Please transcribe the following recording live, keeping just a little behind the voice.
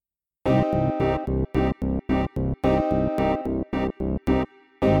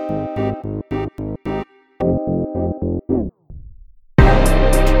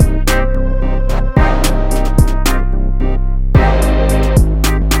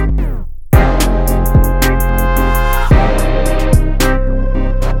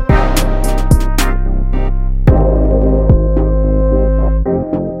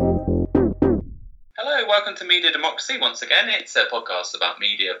Welcome to Media Democracy once again. It's a podcast about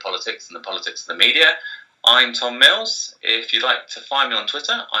media, politics and the politics of the media. I'm Tom Mills. If you'd like to find me on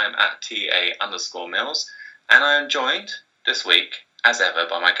Twitter, I am at @TA_Mills. And I am joined this week, as ever,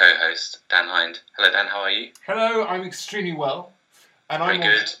 by my co-host, Dan Hind. Hello, Dan, how are you? Hello, I'm extremely well. And Very I'm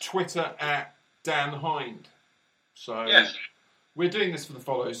good. on Twitter at Dan Hind. So Yes. We're doing this for the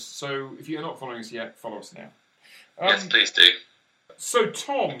follows. So if you're not following us yet, follow us now. Yes, please do. So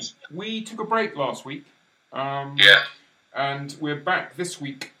Tom, we took a break last week. And we're back this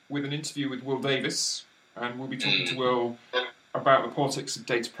week with an interview with Will Davis, and we'll be talking to Will about the politics of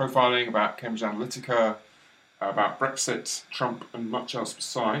data profiling, about Cambridge Analytica, about Brexit, Trump, and much else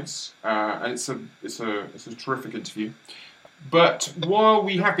besides. And it's a terrific interview. But while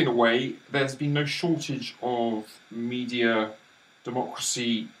we have been away, there's been no shortage of media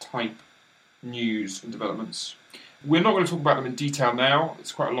democracy type news and developments. We're not going to talk about them in detail now.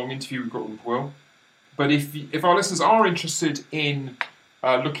 It's quite a long interview we've got with Will. But if our listeners are interested in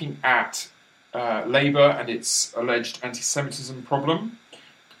looking at Labour and its alleged anti-Semitism problem,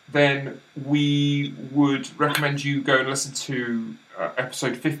 then we would recommend you go and listen to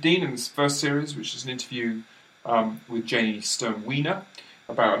episode 15 in this first series, which is an interview with Janie Stone-Weiner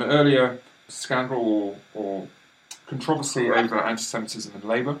about an earlier scandal or controversy over anti-Semitism in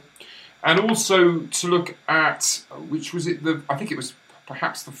Labour. And also to look at, I think it was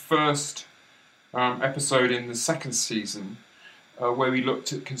perhaps the first episode in the second season where we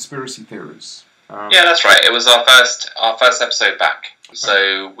looked at conspiracy theories. Yeah, that's right. It was our first episode back.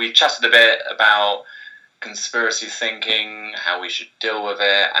 So we chatted a bit about conspiracy thinking, how we should deal with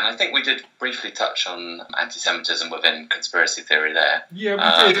it, and I think we did briefly touch on anti-Semitism within conspiracy theory there. Yeah,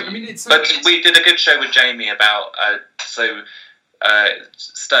 we did. I mean, we did a good show with Jamie about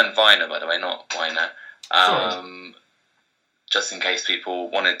Stern-Weiner, by the way, not Weiner. Just in case people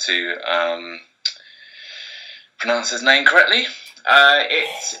wanted to pronounce his name correctly.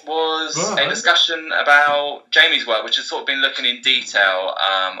 It was a discussion about Jamie's work, which has sort of been looking in detail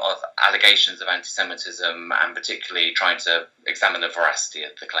of allegations of anti-Semitism and particularly trying to examine the veracity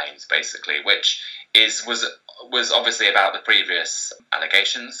of the claims, basically, which was obviously about the previous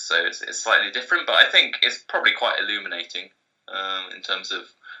allegations, so it's slightly different, but I think it's probably quite illuminating in terms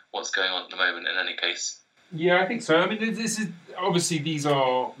of what's going on at the moment in any case. Yeah, I think so. I mean, this is obviously these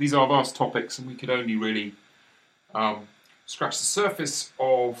are vast topics, and we could only really scratch the surface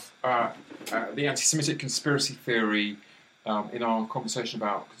of the anti-Semitic conspiracy theory in our conversation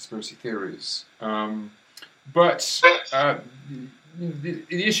about conspiracy theories. But the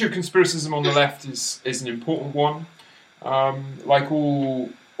issue of conspiracism on the left is an important one. Like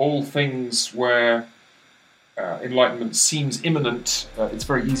all things where enlightenment seems imminent, it's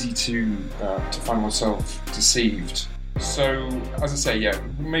very easy to find oneself deceived. So, as I say, yeah,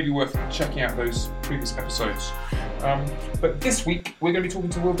 maybe worth checking out those previous episodes. But this week, we're going to be talking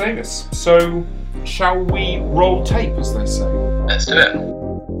to Will Davis. So, shall we roll tape, as they say? Let's do it.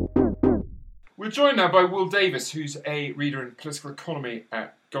 We're joined now by Will Davis, who's a reader in political economy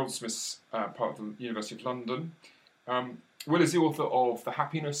at Goldsmiths, part of the University of London. Will is the author of The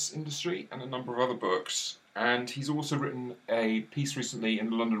Happiness Industry and a number of other books. And he's also written a piece recently in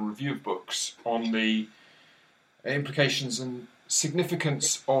the London Review of Books on the implications and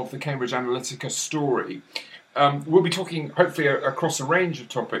significance of the Cambridge Analytica story. We'll be talking, hopefully, across a range of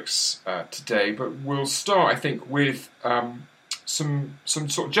topics today, but we'll start, I think, with some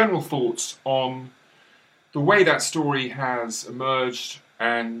sort of general thoughts on the way that story has emerged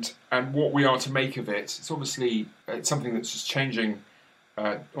and what we are to make of it. It's obviously something that's just changing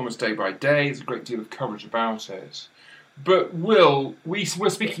almost day by day. There's a great deal of coverage about it. But Will, we're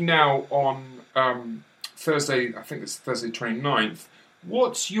speaking now on Thursday, I think it's Thursday 29th.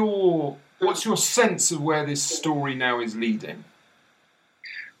 What's your sense of where this story now is leading?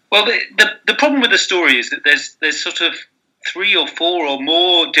 Well, the problem with the story is that there's sort of 3 or 4 or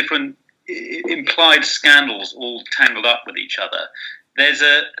more different implied scandals all tangled up with each other. There's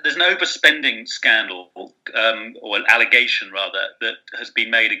an overspending scandal, or an allegation rather, that has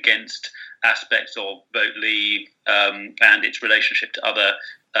been made against aspects of Vote Leave and its relationship to other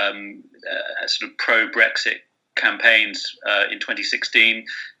sort of pro-Brexit campaigns in 2016.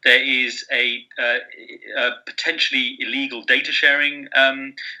 There is a potentially illegal data sharing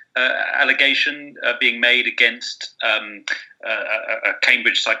allegation being made against a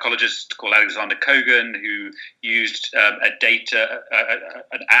Cambridge psychologist called Alexander Kogan, who used an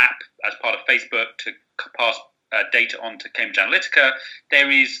app as part of Facebook to pass data onto Cambridge Analytica. There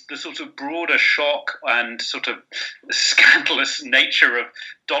is the sort of broader shock and sort of scandalous nature of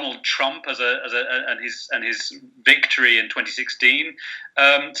Donald Trump and his victory in 2016.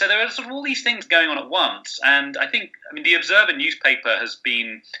 So there are sort of all these things going on at once, and I mean, the Observer newspaper has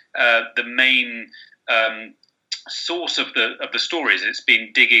been the main source of the stories. It's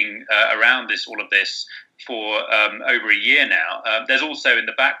been digging around all of this for over a year now. There's also in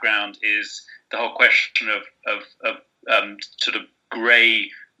the background is the whole question of sort of grey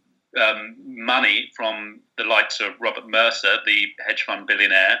money from the likes of Robert Mercer, the hedge fund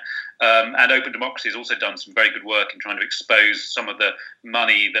billionaire, and Open Democracy has also done some very good work in trying to expose some of the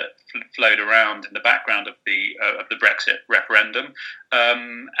money that flowed around in the background of the Brexit referendum,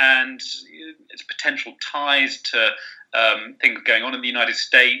 and its potential ties to things going on in the United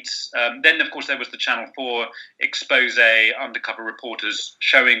States. Then, of course, there was the Channel 4 expose, undercover reporters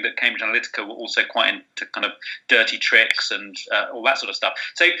showing that Cambridge Analytica were also quite into kind of dirty tricks and all that sort of stuff.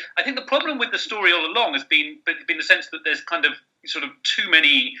 So I think the problem with the story all along has been the sense that there's kind of sort of too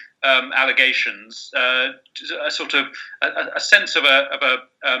many allegations, a sort of a sense of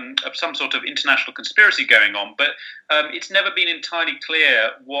some sort of international conspiracy going on, but it's never been entirely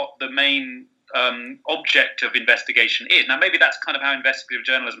clear what the main object of investigation is. Now, maybe that's kind of how investigative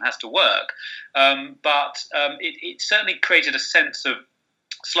journalism has to work, but it certainly created a sense of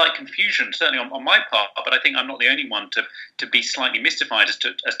slight confusion, certainly on my part, but I think I'm not the only one to be slightly mystified as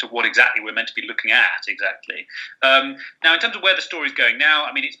to what exactly we're meant to be looking at exactly. Now, in terms of where the story's going now,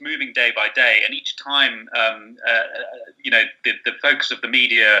 I mean, it's moving day by day, and each time, the focus of the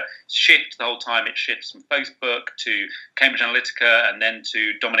media shifts the whole time. It shifts from Facebook to Cambridge Analytica, and then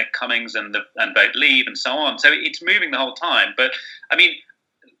to Dominic Cummings and Vote Leave, and so on. So it's moving the whole time. But I mean,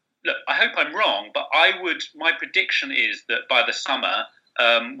 look, I hope I'm wrong, but my prediction is that by the summer,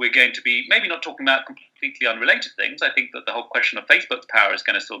 we're going to be maybe not talking about completely unrelated things. I think that the whole question of Facebook's power is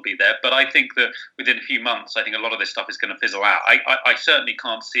going to still be there, but I think that within a few months, I think a lot of this stuff is going to fizzle out. I certainly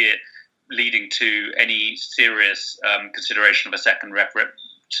can't see it leading to any serious consideration of a second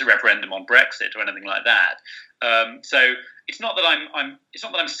referendum on Brexit or anything like that. So it's not that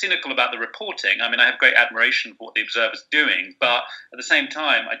I'm cynical about the reporting. I mean, I have great admiration for what the Observer's doing, but at the same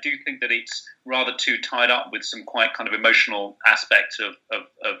time, I do think that it's rather too tied up with some quite kind of emotional aspects of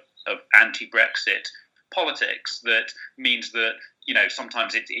anti-Brexit politics. That means that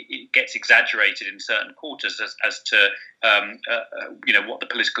sometimes it gets exaggerated in certain quarters as to what the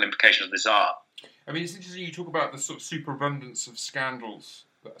political implications of this are. I mean, it's interesting you talk about the sort of superabundance of scandals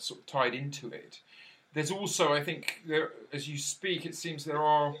that are sort of tied into it. There's also, I think, as you speak, it seems there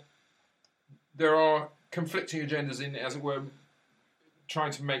are conflicting agendas in, as it were,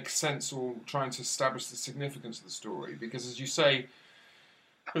 trying to make sense or trying to establish the significance of the story. Because, as you say,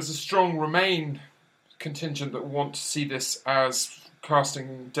 there's a strong Remain contingent that want to see this as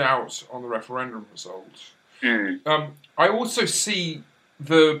casting doubt on the referendum result. I also see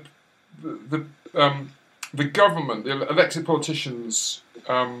the government, the elected politicians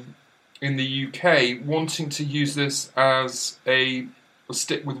in the UK, wanting to use this as a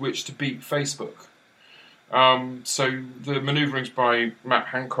stick with which to beat Facebook. So the manoeuvrings by Matt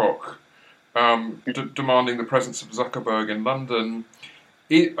Hancock demanding the presence of Zuckerberg in London,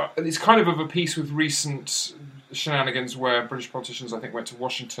 it's kind of a piece with recent shenanigans where British politicians, I think, went to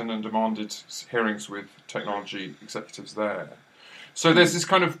Washington and demanded hearings with technology executives there. So there's this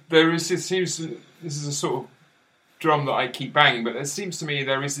kind of, this is a sort of drum that I keep banging, but it seems to me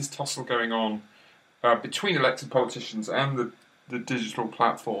there is this tussle going on between elected politicians and the digital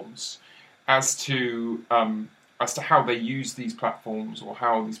platforms as to how they use these platforms, or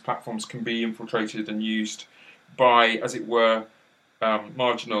how these platforms can be infiltrated and used by, as it were,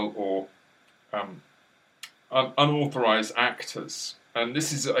 marginal or unauthorized actors. And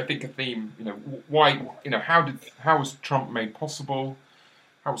this is, I think, a theme. Why? How was Trump made possible?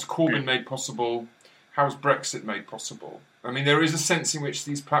 How was Corbyn made possible? How was Brexit made possible? I mean, there is a sense in which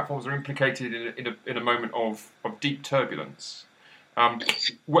these platforms are implicated in a moment of deep turbulence.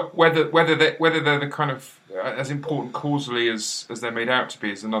 Whether they're the kind of as important causally as they're made out to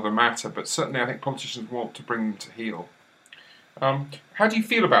be is another matter. But certainly, I think politicians want to bring them to heel. How do you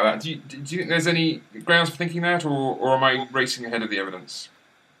feel about that? Do you think there's any grounds for thinking that, or am I racing ahead of the evidence?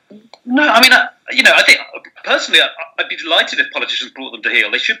 No, I mean, I think personally, I'd be delighted if politicians brought them to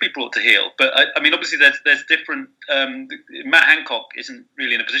heel. They should be brought to heel, but I mean, obviously, there's different. Matt Hancock isn't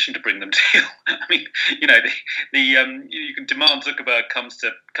really in a position to bring them to heel. I mean, you can demand Zuckerberg comes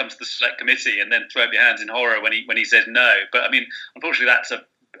to the select committee and then throw up your hands in horror when he says no. But I mean, unfortunately, that's a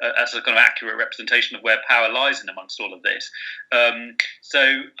kind of accurate representation of where power lies in amongst all of this.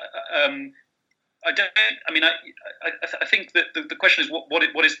 I don't. I mean, I think that the question is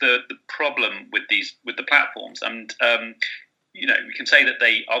what is the problem with the platforms, and we can say that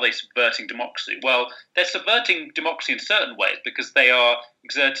they subverting democracy. Well, they're subverting democracy in certain ways because they are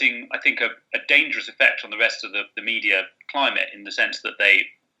exerting, I think, a dangerous effect on the rest of the media climate in the sense that they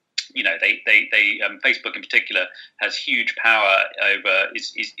Facebook in particular has huge power over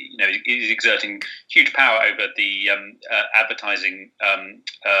is exerting huge power over the advertising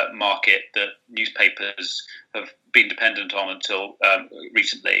market that newspapers have been dependent on until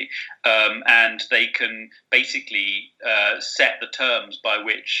recently, and they can basically set the terms by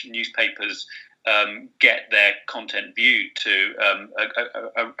which newspapers get their content viewed to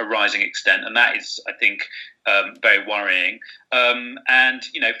a rising extent, and that is, I think, very worrying. And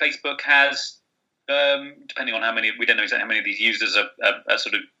Facebook has, depending on how many, we don't know exactly how many of these users are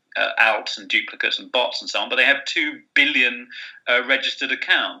sort of outs and duplicates and bots and so on, but they have 2 billion registered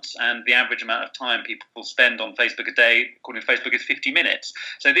accounts, and the average amount of time people spend on Facebook a day, according to Facebook, is 50 minutes.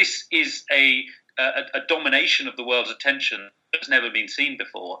 So this is a domination of the world's attention that's never been seen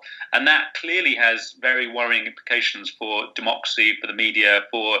before, and that clearly has very worrying implications for democracy, for the media,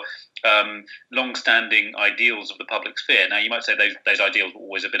 for long-standing ideals of the public sphere. Now, you might say those ideals were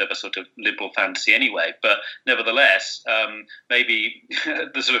always a bit of a sort of liberal fantasy anyway, but nevertheless, maybe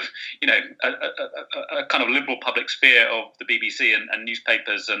the sort of a kind of liberal public sphere of the BBC and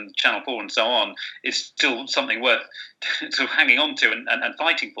newspapers and Channel 4 and so on is still something worth sort of hanging on to and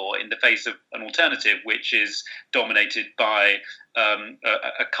fighting for in the face of an alternative which is dominated by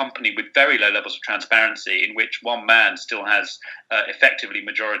a company with very low levels of transparency, in which one man still has effectively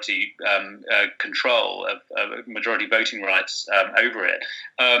majority control of majority voting rights over it.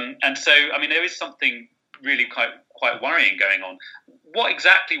 And so, I mean, there is something really quite worrying going on. What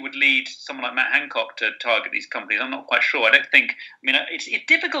exactly would lead someone like Matt Hancock to target these companies? I'm not quite sure. I don't think. I mean, it's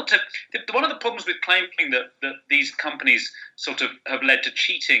difficult to. One of the problems with claiming that these companies sort of have led to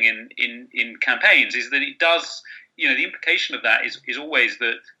cheating in campaigns is that it does. The implication of that is always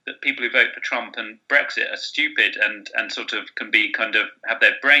that people who vote for Trump and Brexit are stupid and sort of can be kind of have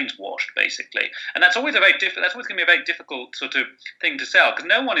their brains washed, basically. And that's always that's always going to be a very difficult sort of thing to sell, because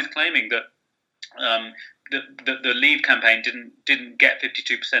no one is claiming that the Leave campaign didn't get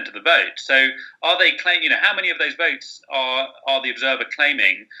 52% of the vote. So are they claiming? How many of those votes are the Observer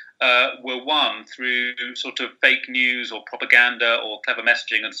claiming were won through sort of fake news or propaganda or clever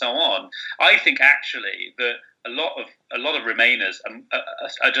messaging and so on? I think actually that a lot of Remainers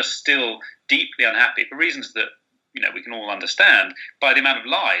are just still deeply unhappy for reasons that we can all understand, by the amount of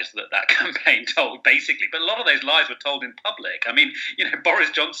lies that campaign told, basically. But a lot of those lies were told in public. I mean,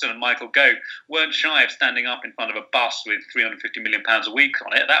 Boris Johnson and Michael Gove weren't shy of standing up in front of a bus with £350 million a week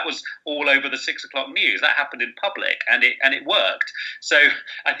on it. That was all over the 6 o'clock news. That happened in public, and it worked. So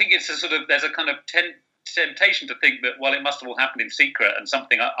I think it's there's a kind of temptation to think that, well, it must have all happened in secret and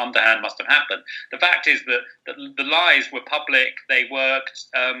something underhand must have happened. The fact is that the lies were public, they worked,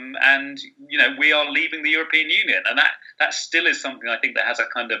 and we are leaving the European Union, and that still is something I think that has a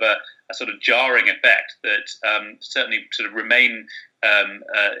kind of a sort of jarring effect that certainly sort of Remain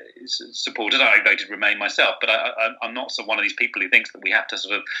supporters. I voted Remain myself, but I'm not one of these people who thinks that we have to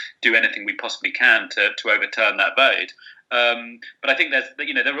sort of do anything we possibly can to overturn that vote. But I think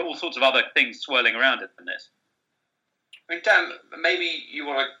there are all sorts of other things swirling around it than this. I mean, Dan, maybe you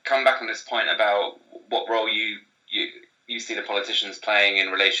want to come back on this point about what role you see the politicians playing in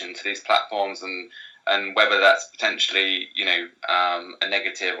relation to these platforms, and whether that's potentially a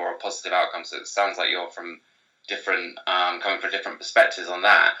negative or a positive outcome. So it sounds like you're from different coming from different perspectives on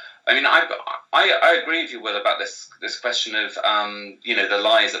that. I mean, I agree with you, Will, about this question of the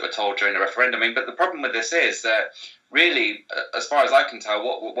lies that were told during the referendum. I mean, but the problem with this is that really, as far as I can tell,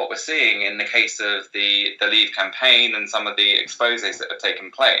 what we're seeing in the case of the Leave campaign and some of the exposés that have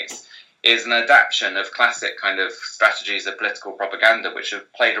taken place is an adaptation of classic kind of strategies of political propaganda, which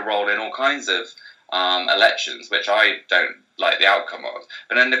have played a role in all kinds of elections, which I don't like the outcome of.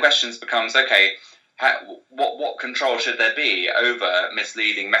 But then the question becomes, okay, what control should there be over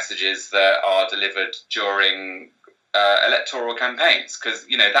misleading messages that are delivered during electoral campaigns? Because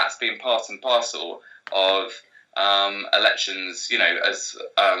that's been part and parcel of elections, as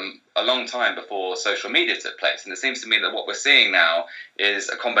a long time before social media took place. And it seems to me that what we're seeing now is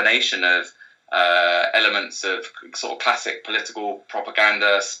a combination of elements of sort of classic political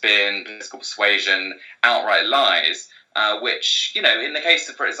propaganda, spin, political persuasion, outright lies, which, in the case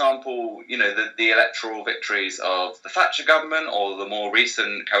of, for example, the electoral victories of the Thatcher government or the more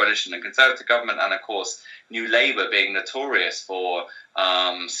recent coalition and Conservative government, and of course New Labour being notorious for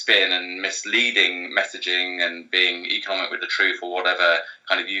spin and misleading messaging and being economic with the truth or whatever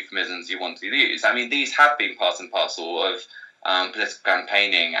kind of euphemisms you want to use. I mean, these have been part and parcel of political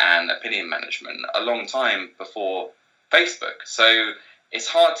campaigning and opinion management a long time before Facebook. So it's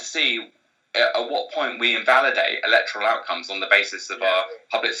hard to see at what point we invalidate electoral outcomes on the basis of our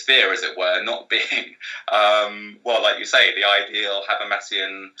public sphere, as it were, not being, like you say, the ideal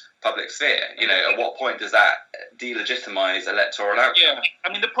Habermasian public sphere. At what point does that delegitimize electoral outcomes? Yeah,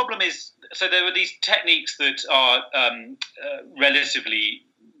 I mean, the problem is, so there were these techniques that are relatively,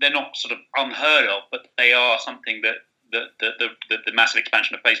 they're not sort of unheard of, but they are something that the massive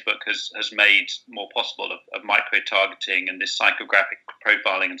expansion of Facebook has made more possible, of micro-targeting and this psychographic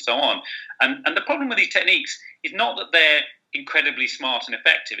profiling and so on. And the problem with these techniques is not that they're incredibly smart and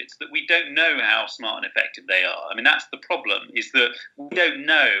effective, it's that we don't know how smart and effective they are. I mean, that's the problem, is that we don't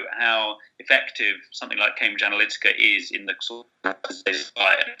know how effective something like Cambridge Analytica is in the sort of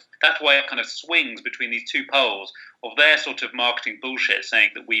that's why it kind of swings between these two poles of their sort of marketing bullshit,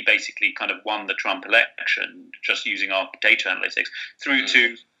 saying that we basically kind of won the Trump election just using our data analytics, through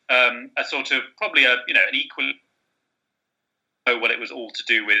to a sort of probably an equal. Well, it was all to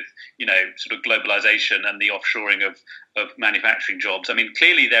do with, sort of globalization and the offshoring of manufacturing jobs. I mean,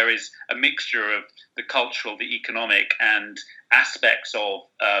 clearly there is a mixture of the cultural, the economic, and aspects of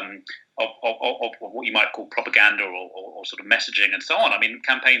what you might call propaganda or sort of messaging and so on. I mean,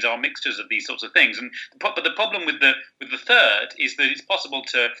 campaigns are mixtures of these sorts of things. But the problem with the third is that it's possible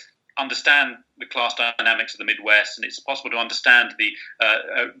to understand the class dynamics of the Midwest, and it's possible to understand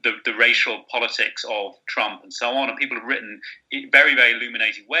the racial politics of Trump and so on. And people have written in very, very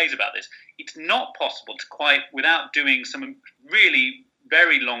illuminating ways about this. It's not possible to quite, without doing some really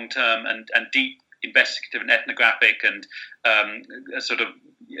very long-term and deep investigative and ethnographic and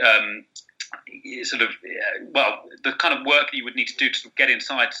the kind of work that you would need to do to sort of get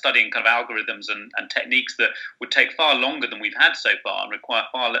inside studying kind of algorithms and techniques that would take far longer than we've had so far and require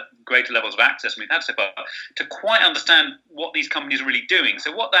far greater levels of access than we've had so far, to quite understand what these companies are really doing.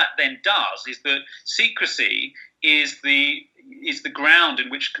 So what that then does is that secrecy is the ground in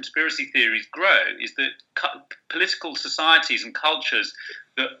which conspiracy theories grow, is that political societies and cultures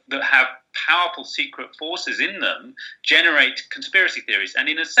that have powerful secret forces in them generate conspiracy theories. And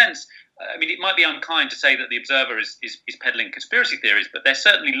in a sense, I mean, it might be unkind to say that the Observer is peddling conspiracy theories, but they're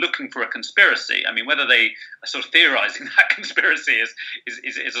certainly looking for a conspiracy. I mean, whether they are sort of theorizing that conspiracy is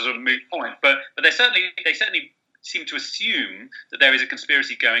a sort of moot point, but they certainly seem to assume that there is a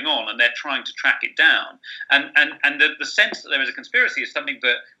conspiracy going on, and they're trying to track it down. And the sense that there is a conspiracy is something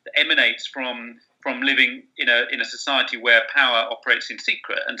that emanates from living in a society where power operates in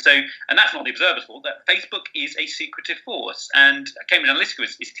secret. And that's not the Observer's fault. That Facebook is a secretive force, and Cambridge Analytica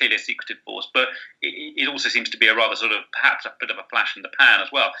is clearly a secretive force, but it also seems to be a rather sort of, perhaps a bit of a flash in the pan as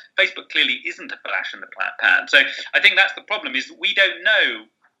well. Facebook clearly isn't a flash in the pan. So I think that's the problem, is that we don't know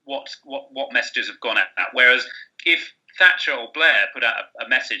what messages have gone out. Whereas if Thatcher or Blair put out a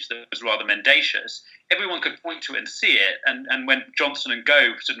message that was rather mendacious, everyone could point to it and see it. And when Johnson and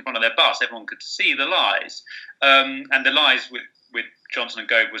Gove stood in front of their bus, everyone could see the lies. And the lies with Johnson and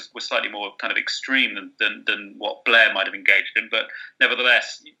Gove was slightly more kind of extreme than what Blair might have engaged in. But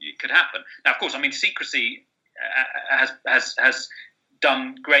nevertheless, it could happen. Now, of course, I mean, secrecy has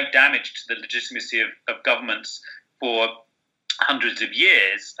done great damage to the legitimacy of governments for hundreds of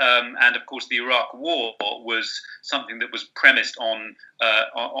years, and of course the Iraq War was something that was premised on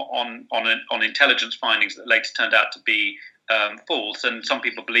intelligence findings that later turned out to be false, and some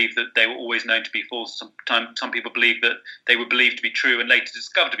people believe that they were always known to be false. Some people believe that they were believed to be true and later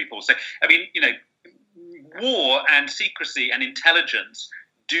discovered to be false. So, I mean, war and secrecy and intelligence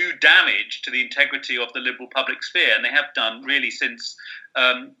do damage to the integrity of the liberal public sphere, and they have done really since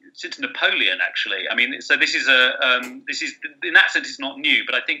Napoleon, actually. I mean, so this is in that sense, it's not new,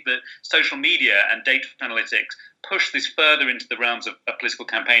 but I think that social media and data analytics push this further into the realms of political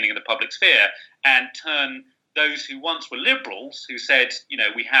campaigning in the public sphere and turn those who once were liberals, who said,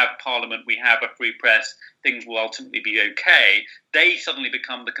 we have parliament, we have a free press, things will ultimately be okay, they suddenly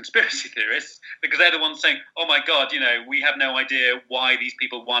become the conspiracy theorists, because they're the ones saying, oh my God, we have no idea why these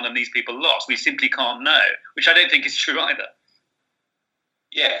people won and these people lost. We simply can't know, which I don't think is true either.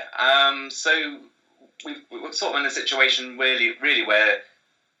 Yeah. So we're sort of in a situation really where,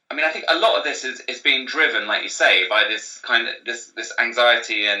 I mean, I think a lot of this is being driven, like you say, by this kind of this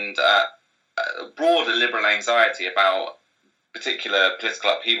anxiety and broader liberal anxiety about particular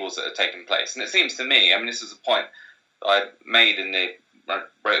political upheavals that are taking place. And it seems to me, I mean, this is a point that I made I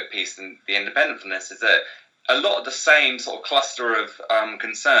wrote a piece in The Independent from this, is that a lot of the same sort of cluster of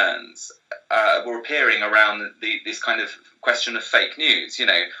concerns were appearing around this kind of question of fake news. You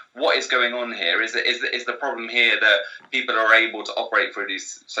know, what is going on here? Is the problem here that people are able to operate through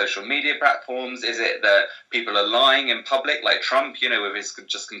these social media platforms? Is it that people are lying in public, like Trump, you know, with his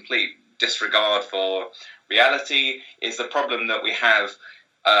just complete disregard for reality? Is the problem that we have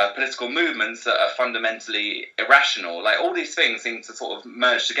political movements that are fundamentally irrational? Like, all these things seem to sort of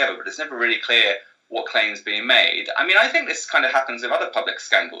merge together, but it's never really clear what claims being made. I mean, I think this kind of happens with other public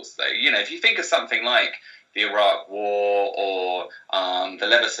scandals, though. You know, if you think of something like the Iraq War or the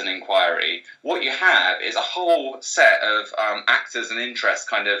Leveson inquiry, what you have is a whole set of actors and interests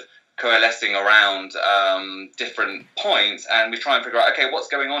kind of coalescing around different points, and we try and figure out, okay, what's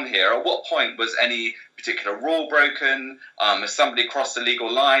going on here? At what point was any particular rule broken? Has somebody crossed the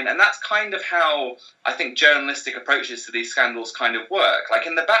legal line? And that's kind of how I think journalistic approaches to these scandals kind of work. Like,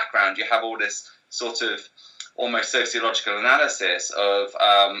 in the background, you have all this sort of almost sociological analysis of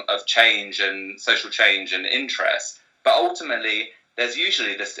change and social change and interest, but ultimately there's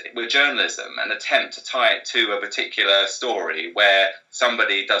usually this, with journalism, an attempt to tie it to a particular story where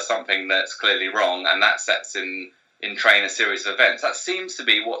somebody does something that's clearly wrong, and that sets in train a series of events. That seems to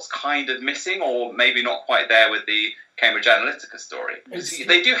be what's kind of missing, or maybe not quite there with the Cambridge Analytica story.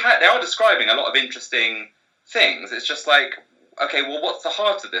 They are describing a lot of interesting things. It's just like, okay, well, what's the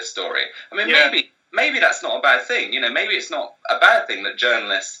heart of this story? I mean, maybe that's not a bad thing. You know, maybe it's not a bad thing that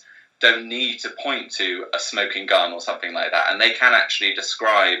journalists don't need to point to a smoking gun or something like that, and they can actually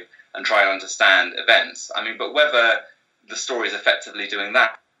describe and try and understand events. I mean, but whether the story is effectively doing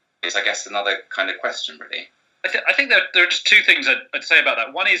that is, I guess, another kind of question, really. I think that there are just two things I'd say about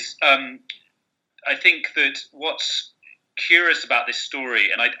that. One is, I think that what's curious about this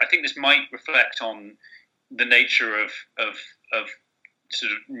story, and I think this might reflect on the nature of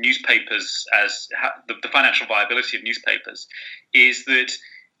sort of newspapers as the financial viability of newspapers, is that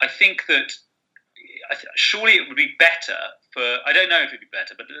I think that surely it would be better for, I don't know if it'd be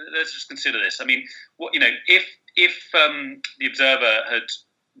better, but let's just consider this. I mean, what, you know, if the Observer had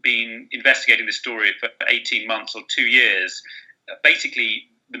been investigating this story for 18 months or 2 years, basically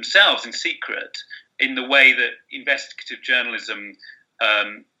themselves in secret, in the way that investigative journalism,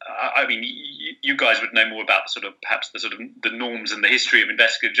 I mean, you guys would know more about perhaps the norms and the history of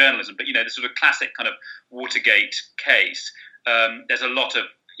investigative journalism, but, you know, the sort of classic kind of Watergate case, there's a lot of,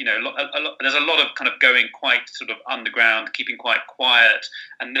 you know, there's a lot of kind of going quite sort of underground, keeping quite quiet,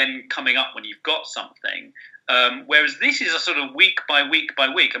 and then coming up when you've got something. Whereas this is a sort of week by week by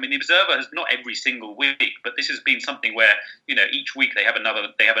week. I mean, the Observer has not every single week, but this has been something where, you know, each week they have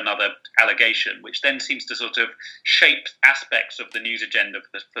another allegation, which then seems to sort of shape aspects of the news agenda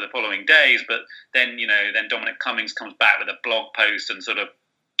for the following days. But then, you know, then Dominic Cummings comes back with a blog post and sort of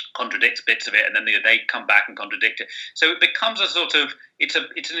contradicts bits of it, and then they come back and contradict it. So it becomes a sort of, it's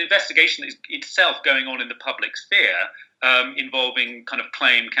an investigation that is itself going on in the public sphere, involving kind of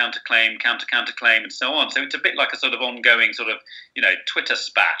claim, counterclaim, counterclaim, and so on. So it's a bit like a sort of ongoing sort of, you know, Twitter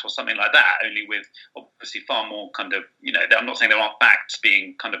spat or something like that, only with obviously far more kind of, you know, I'm not saying there aren't facts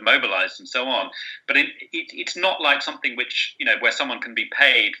being kind of mobilised and so on, but it's not like something which, you know, where someone can be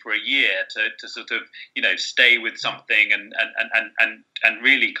paid for a year to sort of, you know, stay with something and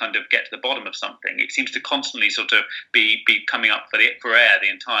really kind of get to the bottom of something. It seems to constantly sort of be coming up for air the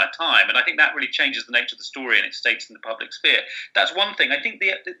entire time, and I think that really changes the nature of the story and its status in the public sphere. That's one thing. I think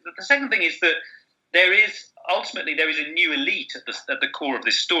the second thing is that there is a new elite at the core of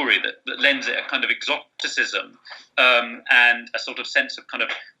this story that lends it a kind of exoticism and a sort of sense of kind of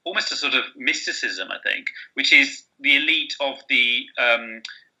almost a sort of mysticism, I think, which is the elite of the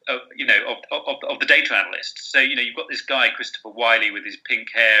you know, of the data analysts. So, you know, you've got this guy Christopher Wiley with his pink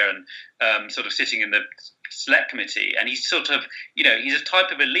hair and sort of sitting in the select committee, and he's sort of, you know, he's a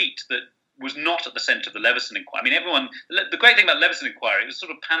type of elite that was not at the centre of the Leveson inquiry. I mean, the great thing about Leveson inquiry, it was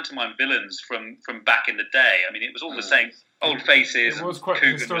sort of pantomime villains from back in the day. I mean, it was all the same old faces, and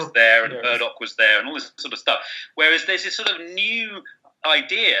Coogan was there, and Murdoch was there, and all this sort of stuff. Whereas there's this sort of new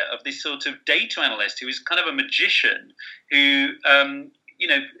idea of this sort of data analyst who is kind of a magician who, you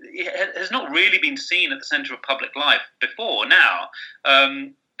know, has not really been seen at the centre of public life before now.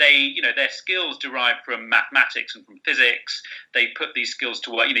 They, you know, their skills derive from mathematics and from physics. They put these skills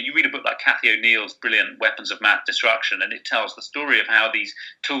to work. You know, you read a book like Cathy O'Neill's brilliant Weapons of Math Destruction, and it tells the story of how these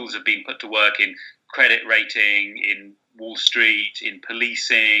tools have been put to work in credit rating, in Wall Street, in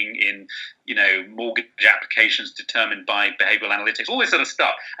policing, in mortgage applications determined by behavioural analytics, all this sort of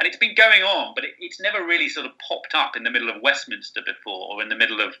stuff. And it's been going on, but it's never really sort of popped up in the middle of Westminster before, or in the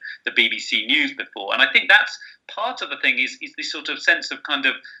middle of the BBC News before. And I think that's part of the thing is this sort of sense of kind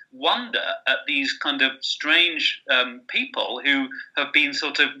of wonder at these kind of strange people who have been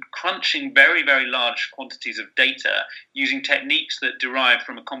sort of crunching very, very large quantities of data using techniques that derive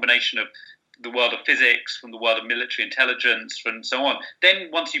from a combination of the world of physics, from the world of military intelligence, and so on. Then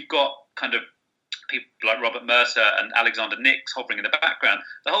once you've got kind of people like Robert Mercer and Alexander Nix hovering in the background,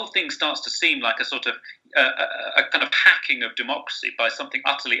 the whole thing starts to seem like a sort of a kind of hacking of democracy by something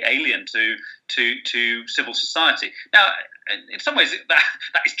utterly alien to civil society. Now, in some ways, that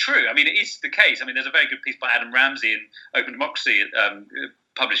is true. I mean, it is the case. I mean, there's a very good piece by Adam Ramsey in Open Democracy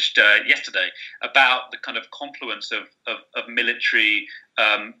published yesterday about the kind of confluence of military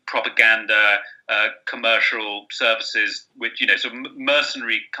propaganda, commercial services, which, sort of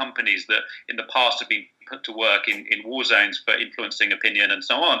mercenary companies that in the past have been put to work in war zones for influencing opinion and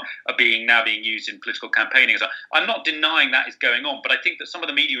so on, are now being used in political campaigning. So I'm not denying that is going on, but I think that some of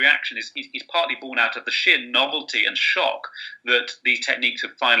the media reaction is partly born out of the sheer novelty and shock that these techniques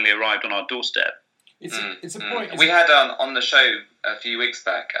have finally arrived on our doorstep. It's a point. We had on the show a few weeks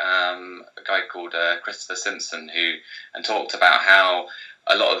back a guy called Christopher Simpson who talked about how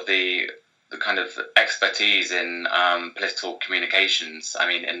a lot of the kind of expertise in political communications, I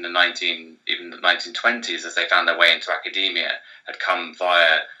mean, in the 1920s, as they found their way into academia, had come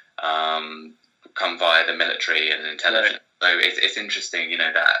via the military and intelligence. Right. So it's interesting,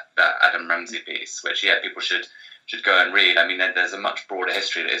 that Adam Ramsey piece, which people should go and read. I mean, there's a much broader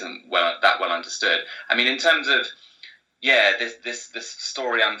history that isn't that well understood. I mean, in terms of this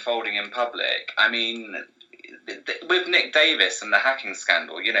story unfolding in public. I mean, with Nick Davis and the hacking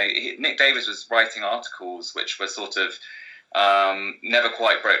scandal, Nick Davis was writing articles which were sort of never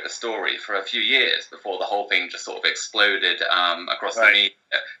quite broke the story for a few years before the whole thing just sort of exploded across the media.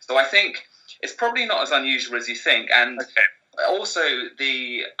 So I think it's probably not as unusual as you think, and. Okay. Also,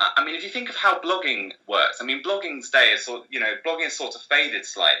 if you think of how blogging works, I mean, blogging's day is blogging has sort of faded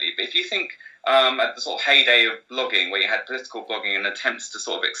slightly. But if you think at the sort of heyday of blogging, where you had political blogging and attempts to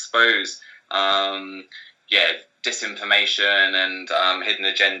sort of expose, disinformation and hidden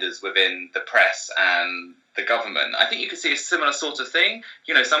agendas within the press and the government, I think you could see a similar sort of thing.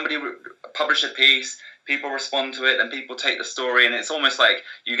 Somebody publish a piece, people respond to it, and people take the story, and it's almost like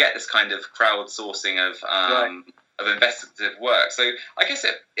you get this kind of crowdsourcing of investigative work. So I guess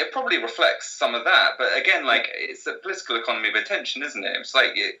it probably reflects some of that. But again, it's a political economy of attention, isn't it? It's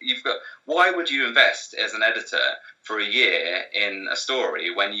like you've got, why would you invest as an editor for a year in a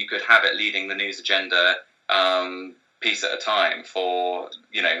story when you could have it leading the news agenda piece at a time for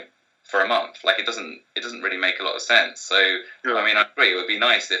a month? It doesn't really make a lot of sense. So sure. I mean, I agree. It would be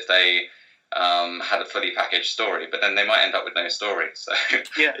nice if they had a fully packaged story, but then they might end up with no story. So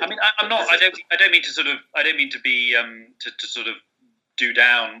yeah, I mean, I don't mean to be to sort of do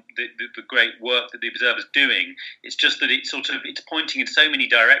down the great work that the Observer's doing. It's just that it's pointing in so many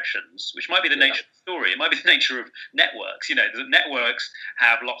directions, which might be the nature of the story. It might be the nature of networks. The networks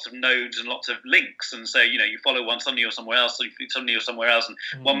have lots of nodes and lots of links, and so you follow one, suddenly you're somewhere else, suddenly you're somewhere else,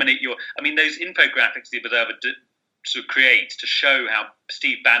 and 1 minute you're. I mean, those infographics the Observer to create to show how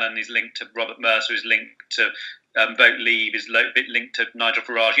Steve Bannon is linked to Robert Mercer, is linked to Vote Leave, is linked to Nigel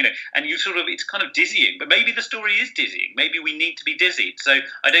Farage, and it's kind of dizzying. But maybe the story is dizzying. Maybe we need to be dizzied. So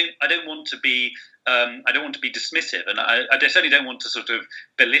I don't want to be dismissive, and I certainly don't want to sort of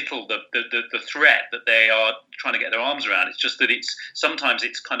belittle the threat that they are trying to get their arms around. It's just that sometimes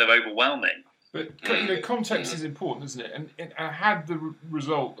it's kind of overwhelming. But context is important, isn't it? And had the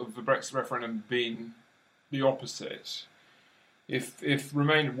result of the Brexit referendum been the opposite, if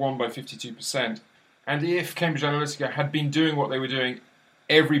Remain had won by 52%, and if Cambridge Analytica had been doing what they were doing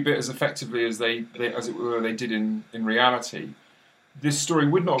every bit as effectively as they did in reality, this story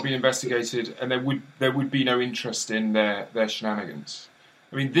would not have been investigated, and there would be no interest in their shenanigans.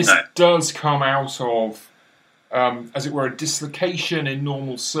 I mean, this does come out of, as it were, a dislocation in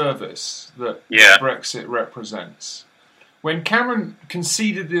normal service that Brexit represents. When Cameron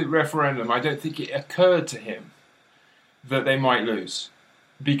conceded the referendum, I don't think it occurred to him that they might lose.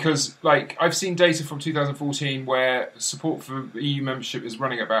 Because, I've seen data from 2014 where support for EU membership is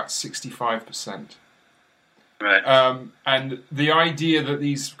running at about 65%. Right. And the idea that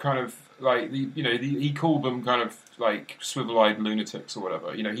these kind of, he called them kind of swivel-eyed lunatics or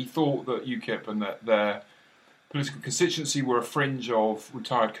whatever. He thought that UKIP and that their political constituency were a fringe of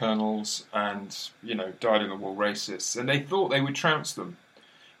retired colonels and, dyed-in-the-wool racists, and they thought they would trounce them.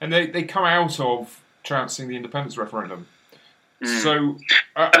 and they come out of trouncing the independence referendum. So,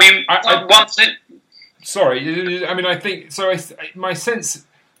 sorry, I mean, I think so. My sense,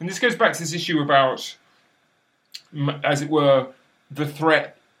 and this goes back to this issue about, as it were, the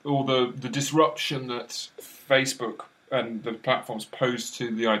threat or the disruption that Facebook and the platforms pose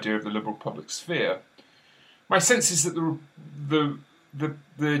to the idea of the liberal public sphere. My sense is that the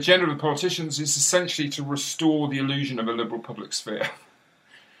agenda of the politicians is essentially to restore the illusion of a liberal public sphere.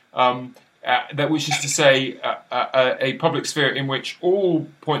 That wishes to say a public sphere in which all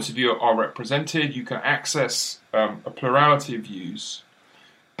points of view are represented, you can access a plurality of views,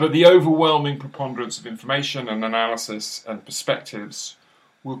 but the overwhelming preponderance of information and analysis and perspectives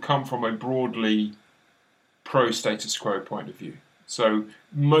will come from a broadly pro-status quo point of view. So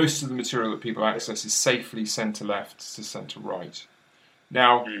most of the material that people access is safely centre-left to centre-right.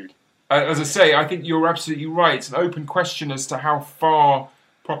 Now, as I say, I think you're absolutely right. It's an open question as to how far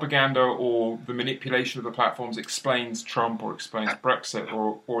propaganda or the manipulation of the platforms explains Trump or explains Brexit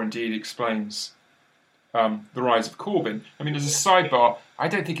or indeed explains the rise of Corbyn. I mean, as a sidebar, I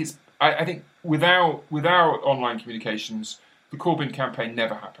don't think it's... I think without online communications, the Corbyn campaign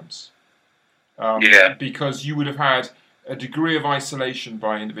never happens. Because you would have had a degree of isolation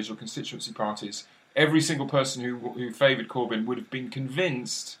by individual constituency parties. Every single person who favoured Corbyn would have been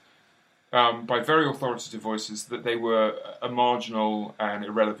convinced by very authoritative voices that they were a marginal and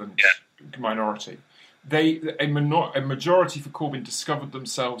irrelevant minority. A majority for Corbyn discovered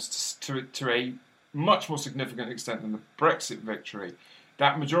themselves to a much more significant extent than the Brexit victory.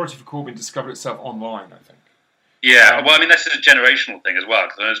 That majority for Corbyn discovered itself online, I think. Yeah, well, I mean, that's a generational thing as well,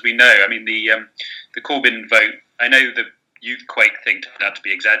 because as we know, I mean, the Corbyn vote, I know the youthquake thing turned out to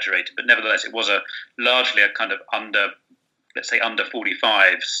be exaggerated, but nevertheless, it was largely a kind of under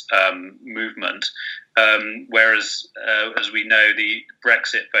 45s movement, whereas, as we know, the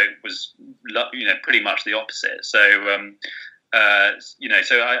Brexit vote was, pretty much the opposite. So, and I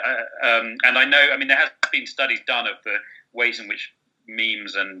know, I mean, there has been studies done of the ways in which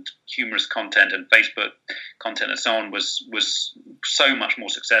memes and humorous content and Facebook content and so on was so much more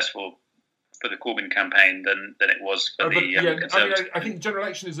successful for the Corbyn campaign than it was for the Conservative. I think the general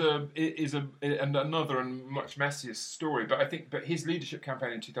election is another and much messier story. But his leadership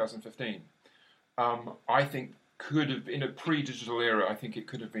campaign in 2015, I think could have, in a pre-digital era, I think it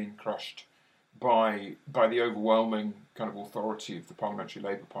could have been crushed by the overwhelming kind of authority of the Parliamentary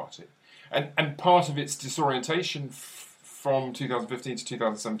Labour Party, and part of its disorientation from 2015 to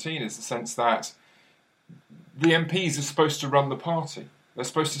 2017 is the sense that the MPs are supposed to run the party. They're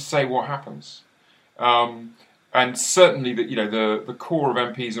supposed to say what happens. And certainly the core of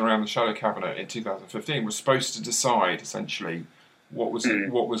MPs around the shadow cabinet in 2015 was supposed to decide essentially what was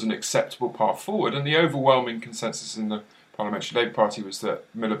an acceptable path forward. And the overwhelming consensus in the Parliamentary Labour Party was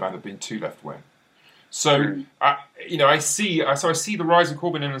that Miliband had been too left-wing. So I see the rise of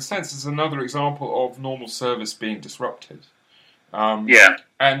Corbyn in a sense as another example of normal service being disrupted.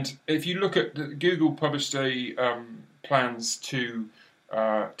 And if you look at Google published plans to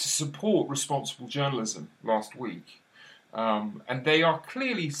support responsible journalism last week, and they are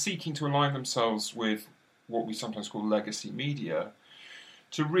clearly seeking to align themselves with what we sometimes call legacy media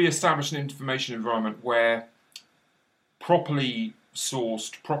to re-establish an information environment where properly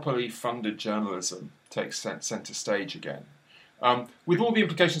sourced, properly funded journalism takes centre stage again, with all the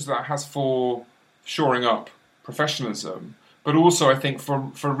implications that has for shoring up professionalism, but also I think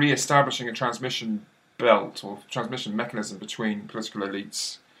for re-establishing a transmission belt or transmission mechanism between political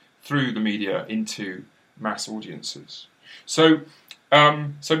elites through the media into mass audiences. So my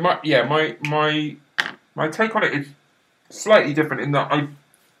take on it is slightly different in that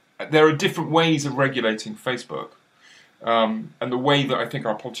there are different ways of regulating Facebook. And the way that I think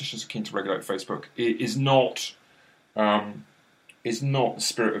our politicians are keen to regulate Facebook is not the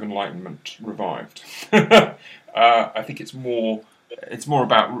spirit of enlightenment revived. I think it's more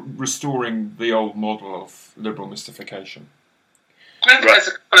about restoring the old model of liberal mystification. There's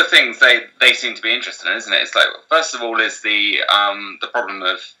a couple of things they seem to be interested in, isn't it? It's like, first of all, is the problem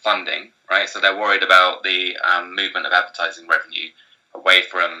of funding, right? So they're worried about the movement of advertising revenue away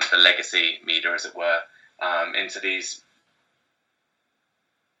from the legacy media, as it were, into these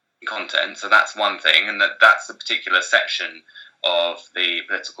content. So that's one thing, and that's a particular section of the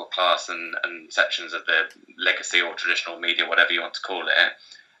political class and sections of the legacy or traditional media, whatever you want to call it.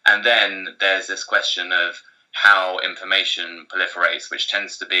 And then there's this question of how information proliferates, which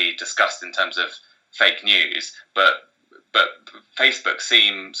tends to be discussed in terms of fake news, but Facebook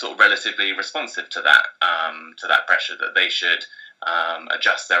seem sort of relatively responsive to that pressure that they should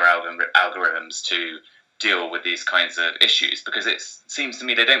adjust their algorithms to deal with these kinds of issues, because it seems to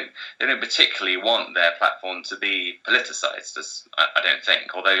me they don't particularly want their platform to be politicized. I don't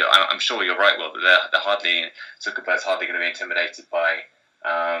think, although I'm sure you're right, Will, that Zuckerberg's hardly going to be intimidated by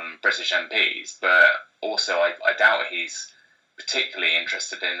British MPs, but also I doubt he's particularly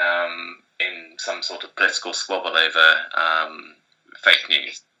interested in some sort of political squabble over fake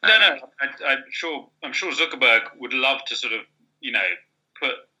news. No, I'm sure Zuckerberg would love to sort of,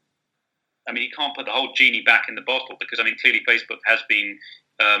 put. I mean, he can't put the whole genie back in the bottle, because clearly Facebook has been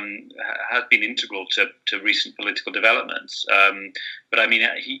integral to recent political developments. But I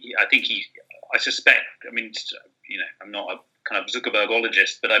suspect. I'm not a kind of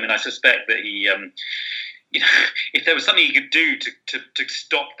Zuckerbergologist, but I suspect that he. If there was something he could do to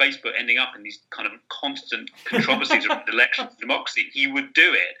stop Facebook ending up in these kind of constant controversies around elections and democracy, he would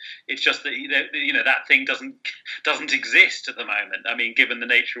do it. It's just that that thing doesn't exist at the moment. Given the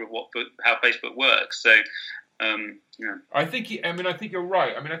nature of how Facebook works. So, I think you're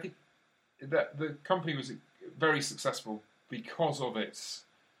right. I think that the company was very successful because of its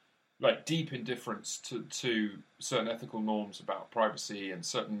deep indifference to certain ethical norms about privacy and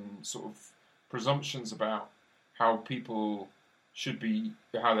certain sort of presumptions about how their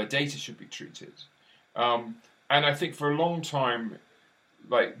data should be treated. And I think for a long time,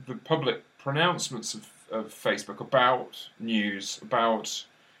 the public pronouncements of Facebook about news, about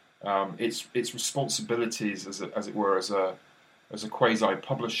its responsibilities as it were as a quasi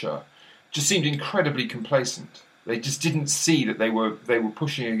publisher, just seemed incredibly complacent. They just didn't see that they were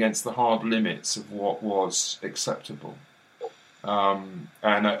pushing against the hard limits of what was acceptable. And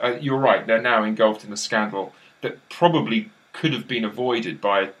you're right, they're now engulfed in a scandal that probably could have been avoided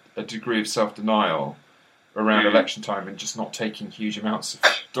by a degree of self-denial around election time and just not taking huge amounts of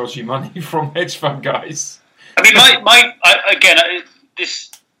dodgy money from hedge fund guys. My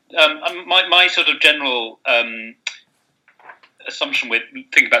sort of general assumption with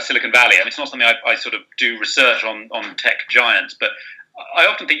thinking about Silicon Valley, it's not something I sort of do research on tech giants, but I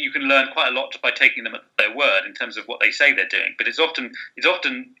often think you can learn quite a lot by taking them at their word in terms of what they say they're doing. But it's often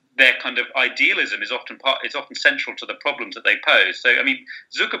their kind of idealism is often central to the problems that they pose. So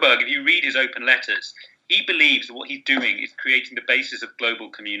Zuckerberg, if you read his open letters, he believes that what he's doing is creating the basis of global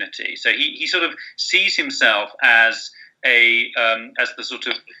community. So he sort of sees himself as the sort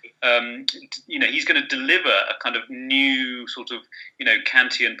of he's going to deliver a kind of new sort of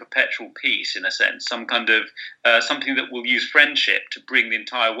Kantian perpetual peace, in a sense, some kind of something that will use friendship to bring the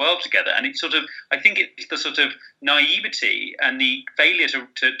entire world together. And it's sort of, I think it's the sort of naivety and the failure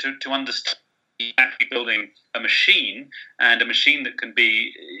to understand actually building a machine, and a machine that can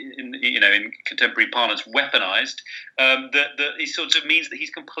be, in contemporary parlance, weaponized. That it sort of means that he's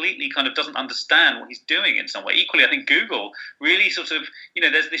completely kind of doesn't understand what he's doing in some way. Equally, I think Google really sort of,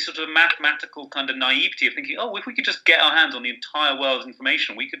 there's this sort of mathematical kind of naivety of thinking, if we could just get our hands on the entire world's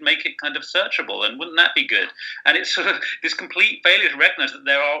information, we could make it kind of searchable, and wouldn't that be good? And it's sort of this complete failure to recognize that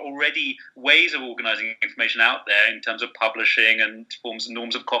there are already ways of organizing information out there in terms of publishing and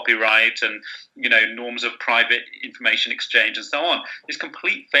norms of copyright and norms of private information exchange and so on. This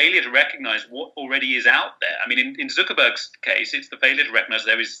complete failure to recognize what already is out there. In Zuckerberg's case, it's the failure to recognize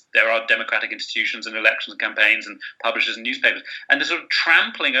there are democratic institutions and elections and campaigns and publishers and newspapers, and the sort of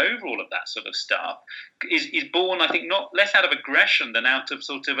trampling over all of that sort of stuff is born, I think, not less out of aggression than out of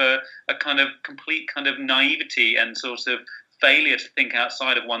sort of a kind of complete kind of naivety and sort of failure to think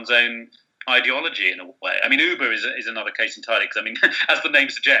outside of one's own ideology in a way. Uber is another case entirely, because as the name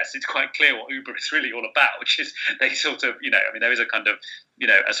suggests, it's quite clear what Uber is really all about, which is they sort of, there is a kind of,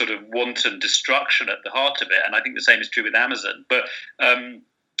 a sort of wanton destruction at the heart of it, and I think the same is true with Amazon. But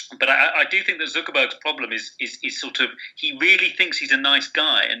I do think that Zuckerberg's problem is sort of, he really thinks he's a nice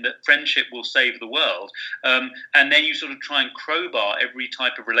guy and that friendship will save the world, and then you sort of try and crowbar every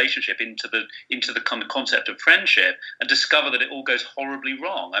type of relationship into the kind of concept of friendship and discover that it all goes horribly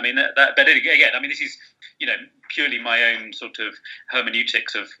wrong. But again, this is purely my own sort of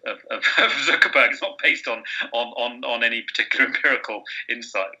hermeneutics of Zuckerberg. It's not based on any particular empirical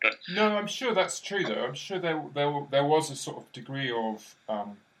insight. But no, I'm sure that's true though. I'm sure there was a sort of degree of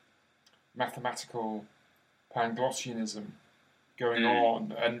mathematical Panglossianism going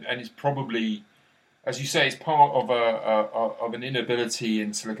on, and it's probably, as you say, it's part of an inability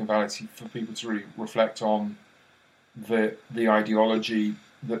in Silicon Valley for people to really reflect on the ideology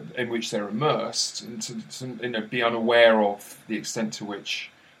in which they're immersed, and to be unaware of the extent to which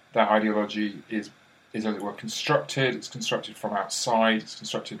that ideology is as it were constructed. It's constructed from outside. It's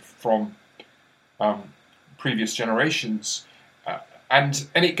constructed from previous generations. And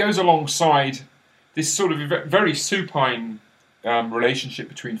it goes alongside this sort of very supine relationship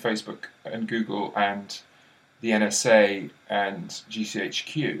between Facebook and Google and the NSA and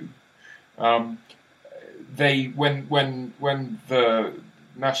GCHQ, when the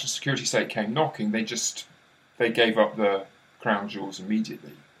national security state came knocking, they gave up the crown jewels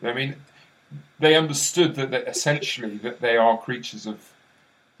immediately. I mean, they understood that essentially that they are creatures of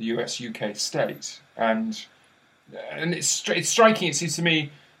the US-UK state, and it's striking. It seems to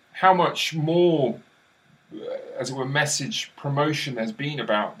me how much more, as it were, message promotion there's been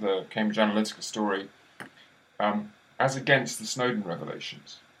about the Cambridge Analytica story, as against the Snowden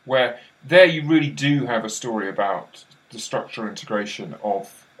revelations, where there you really do have a story about the structural integration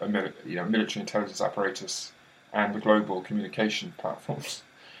of a military intelligence apparatus and the global communication platforms.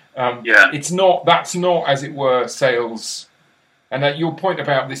 That's not, as it were, sales. And your point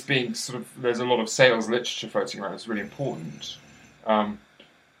about this being sort of, there's a lot of sales literature floating around is really important,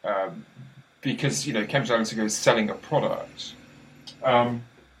 because Cambridge Analytica is selling a product. I've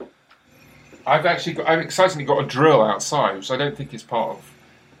excitedly got a drill outside, which I don't think is part of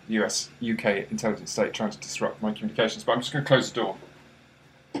the US-UK intelligence state trying to disrupt my communications, but I'm just going to close the door.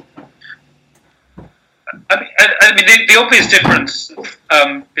 I mean, the obvious difference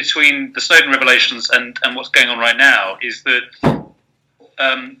between the Snowden revelations and what's going on right now is that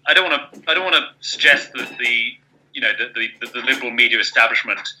I don't want to suggest that the liberal media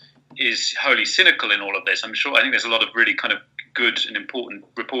establishment is wholly cynical in all of this. I think there's a lot of really kind of good and important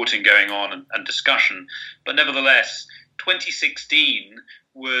reporting going on and discussion, but nevertheless, 2016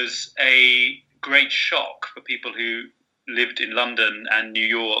 was a great shock for people who lived in London and New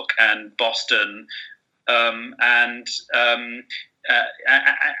York and Boston. And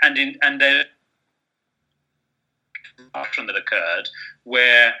the disruption that occurred,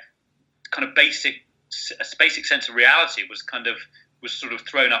 where kind of a basic sense of reality was sort of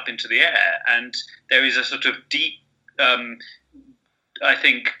thrown up into the air, and there is a sort of deep, I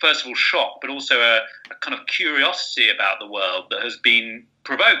think, first of all, shock, but also a kind of curiosity about the world that has been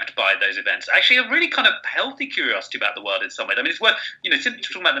provoked by those events. Actually, a really kind of healthy curiosity about the world in some ways. I mean, it's worth, simply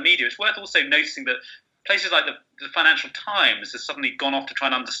talking about the media, it's worth also noticing that places like the Financial Times has suddenly gone off to try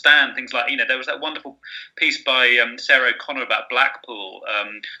and understand things like, there was that wonderful piece by Sarah O'Connor about Blackpool.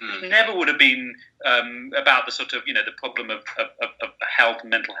 Never would have been about the sort of, the problem of health and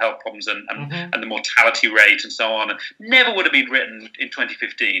mental health problems and the mortality rate and so on. And never would have been written in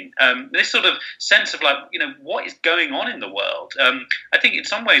 2015. This sort of sense of what is going on in the world. I think in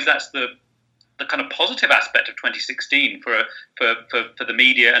some ways that's the kind of positive aspect of 2016 for the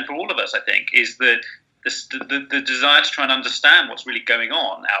media and for all of us, I think, is that the desire to try and understand what's really going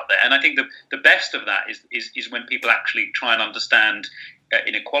on out there. And I think the best of that is when people actually try and understand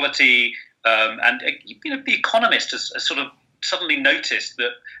inequality. And The Economist has sort of suddenly noticed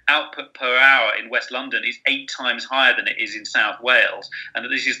that output per hour in West London is 8 times higher than it is in South Wales, and that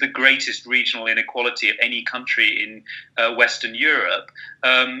this is the greatest regional inequality of any country in Western Europe.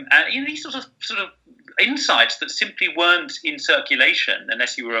 And these sort of insights that simply weren't in circulation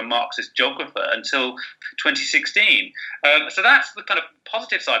unless you were a Marxist geographer until 2016. So that's the kind of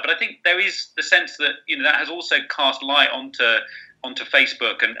positive side. But I think there is the sense that that has also cast light onto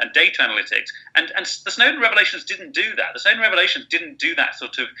Facebook and data analytics. And the Snowden revelations didn't do that. The Snowden revelations didn't do that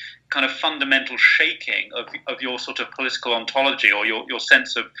sort of kind of fundamental shaking of your sort of political ontology or your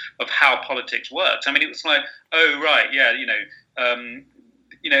sense of how politics works. I mean, it was like, oh, right, yeah,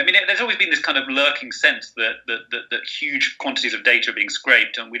 there's always been this kind of lurking sense that huge quantities of data are being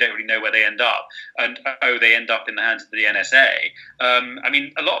scraped and we don't really know where they end up. And, they end up in the hands of the NSA. A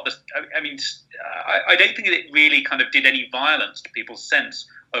lot of this, I don't think it really kind of did any violence to people's sense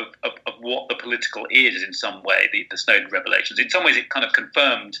of what the political is in some way, the Snowden revelations. In some ways, it kind of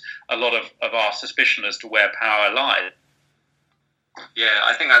confirmed a lot of our suspicion as to where power lies. Yeah,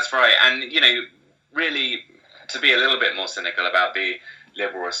 I think that's right. And, really, to be a little bit more cynical about the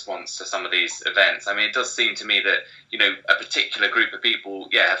liberal response to some of these events. I mean, it does seem to me that, a particular group of people,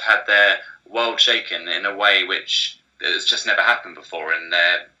 have had their world shaken in a way which has just never happened before in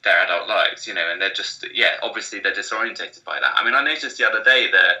their adult lives, and they're just, obviously they're disorientated by that. I mean, I noticed the other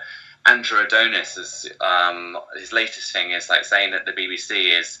day that Andrew Adonis, his latest thing is like saying that the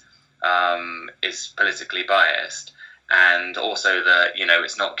BBC is politically biased. And also that,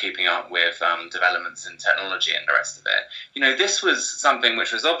 it's not keeping up with developments in technology and the rest of it. This was something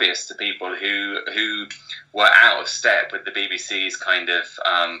which was obvious to people who were out of step with the BBC's kind of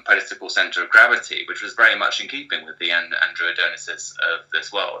political centre of gravity, which was very much in keeping with the Andrew Adonises of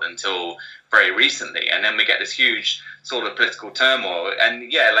this world until very recently. And then we get this huge sort of political turmoil.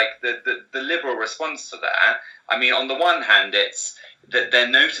 And, the liberal response to that, I mean, on the one hand, it's that they're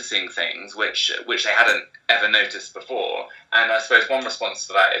noticing things which they hadn't ever noticed before, and I suppose one response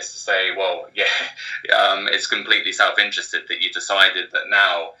to that is to say, well, yeah, it's completely self-interested that you decided that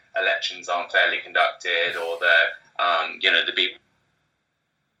now elections aren't fairly conducted, or that the people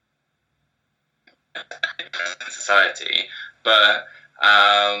in society. But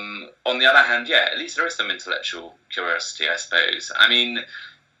on the other hand, yeah, at least there is some intellectual curiosity, I suppose. I mean,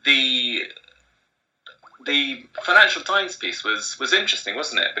 the Financial Times piece was interesting,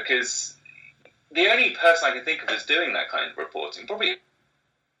 wasn't it? Because the only person I can think of who's doing that kind of reporting, probably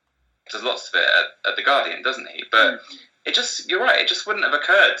does lots of it at The Guardian, doesn't he? But you're right, it just wouldn't have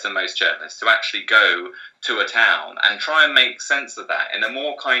occurred to most journalists to actually go to a town and try and make sense of that in a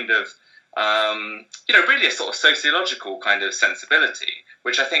more kind of, really a sort of sociological kind of sensibility,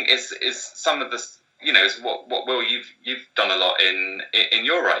 which I think is some of the, is what Will, you've done a lot in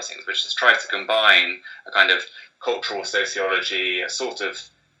your writings, which is try to combine a kind of cultural sociology, a sort of,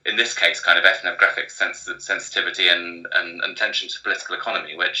 in this case, kind of ethnographic sensitivity and attention to political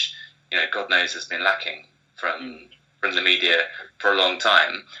economy, which, God knows has been lacking from the media for a long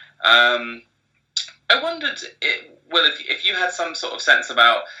time. I wondered, Will, if you had some sort of sense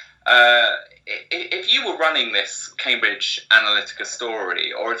about if you were running this Cambridge Analytica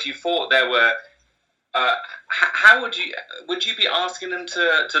story, or if you thought there were, how would you be asking them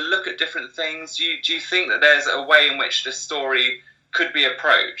to look at different things? Do you think that there's a way in which this story could be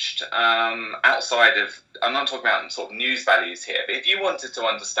approached outside of, I'm not talking about sort of news values here, but if you wanted to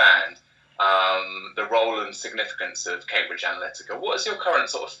understand the role and significance of Cambridge Analytica, what is your current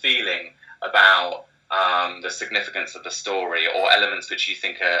sort of feeling about the significance of the story, or elements which you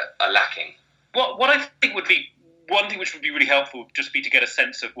think are lacking? What I think would be one thing which would be really helpful would just be to get a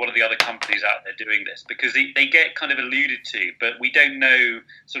sense of what are the other companies out there doing this, because they get kind of alluded to, but we don't know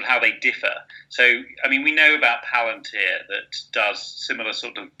sort of how they differ. So, I mean, we know about Palantir that does similar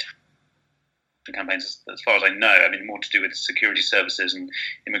sort of campaigns, as far as I know. I mean, more to do with security services and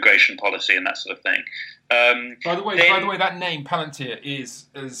immigration policy and that sort of thing. By the way, that name Palantir is,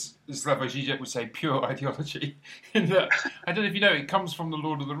 as Slavoj Žižek would say, pure ideology. In that, I don't know if you know, it comes from the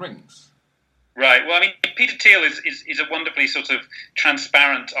Lord of the Rings. Right. Well, I mean, Peter Thiel is a wonderfully sort of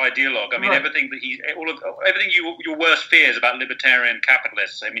transparent ideologue. I mean, everything everything your worst fears about libertarian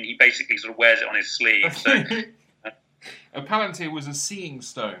capitalists, I mean, he basically sort of wears it on his sleeve. So. A Palantir was a seeing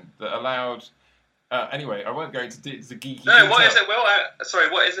stone that allowed. Anyway, I won't go into the geeky. No, what is it? Well, sorry,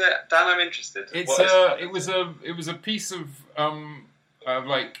 what is it, Dan? I'm interested. It was a piece of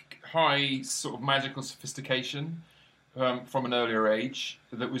like high sort of magical sophistication from an earlier age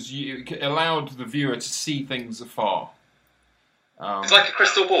that it allowed the viewer to see things afar. It's like a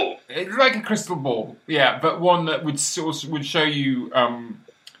crystal ball. It's like a crystal ball, yeah, but one that would show you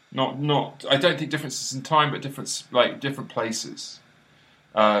not I don't think differences in time, but different places.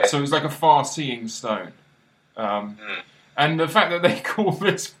 So it was like a far-seeing stone, and the fact that they call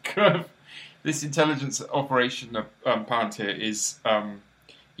this this intelligence operation of Palantir is,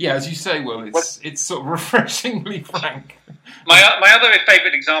 as you say, Will, it's sort of refreshingly frank. My other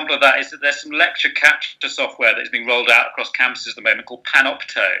favourite example of that is that there's some lecture capture software that is being rolled out across campuses at the moment called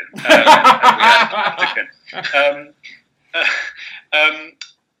Panopto.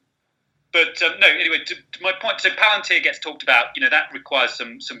 But no, anyway, to my point, so Palantir gets talked about, that requires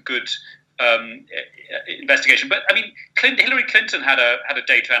some good investigation. But I mean, Hillary Clinton had a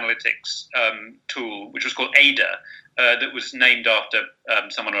data analytics tool, which was called Ada, that was named after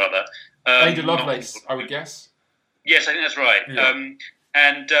someone or other. Ada Lovelace, I would guess. Yes, I think that's right. Yeah.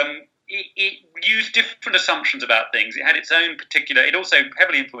 It used different assumptions about things. It had its own particular. It also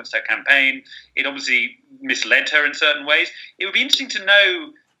heavily influenced her campaign. It obviously misled her in certain ways. It would be interesting to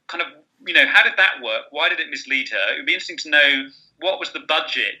know kind of, how did that work? Why did it mislead her? It would be interesting to know what was the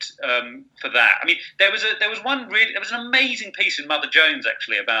budget for that. I mean, there was an amazing piece in Mother Jones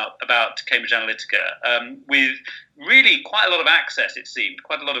actually about Cambridge Analytica with really quite a lot of access. It seemed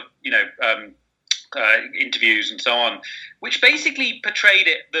quite a lot of interviews and so on, which basically portrayed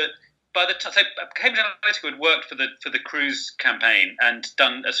it that by the time, so Cambridge Analytica had worked for the Cruz campaign and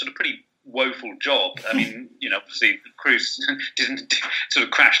done a sort of pretty woeful job. I mean, obviously Cruz didn't sort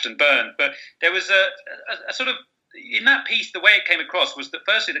of crashed and burned, but there was a sort of, in that piece, the way it came across was that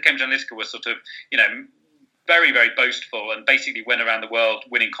firstly, the Cambridge Analytica was sort of, very, very boastful and basically went around the world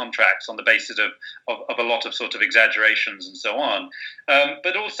winning contracts on the basis of a lot of sort of exaggerations and so on.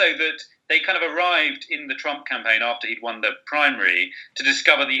 But also that they kind of arrived in the Trump campaign after he'd won the primary to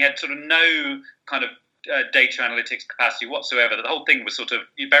discover that he had sort of no kind of data analytics capacity whatsoever. That the whole thing was sort of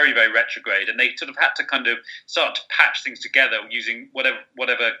very, very retrograde, and they sort of had to kind of start to patch things together using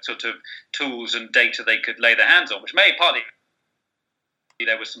whatever sort of tools and data they could lay their hands on, which may partly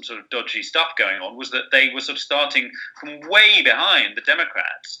there was some sort of dodgy stuff going on, was that they were sort of starting from way behind the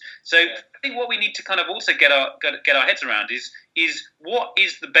Democrats. So I think what we need to kind of also get our heads around is what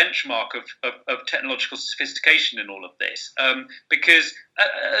is the benchmark of technological sophistication in all of this? Because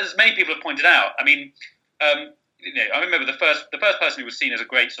as many people have pointed out, I mean, I remember the first person who was seen as a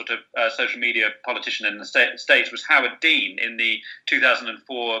great sort of social media politician in the States was Howard Dean in the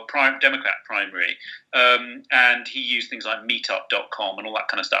 2004 Democrat primary, and he used things like Meetup.com and all that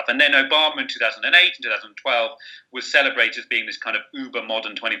kind of stuff. And then Obama in 2008 and 2012 was celebrated as being this kind of uber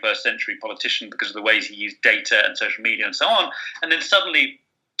modern 21st century politician because of the ways he used data and social media and so on. And then suddenly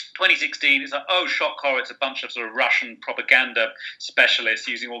 2016, it's like, oh, shock horror, it's a bunch of sort of Russian propaganda specialists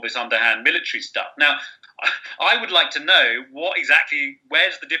using all this underhand military stuff. Now, I would like to know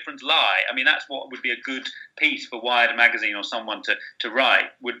where's the difference lie? I mean, that's what would be a good piece for Wired magazine or someone to write,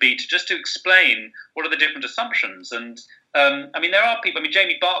 would be to explain what are the different assumptions. And I mean, there are people, I mean,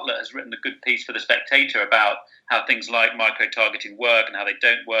 Jamie Bartlett has written a good piece for The Spectator about how things like micro-targeting work and how they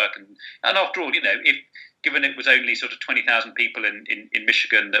don't work. And after all, given it was only sort of 20,000 people in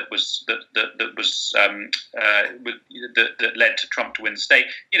Michigan that led to Trump to win the state,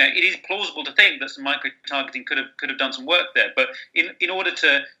 it is plausible to think that some micro-targeting could have done some work there. But in order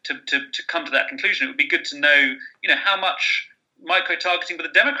to come to that conclusion, it would be good to know, how much micro-targeting were the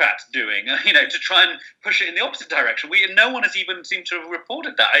Democrats doing, to try and push it in the opposite direction. No one has even seemed to have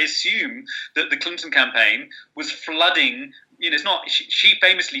reported that. I assume that the Clinton campaign was flooding. It's not. She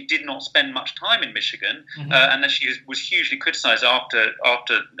famously did not spend much time in Michigan, and that she was hugely criticised after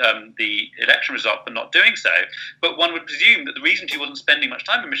the election result for not doing so. But one would presume that the reason she wasn't spending much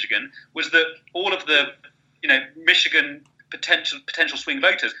time in Michigan was that all of the, Michigan potential swing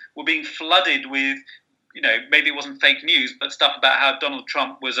voters were being flooded with, maybe it wasn't fake news, but stuff about how Donald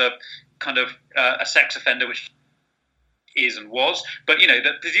Trump was a kind of a sex offender, which is and was, but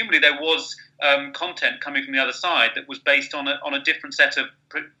that presumably there was content coming from the other side that was based on a different set of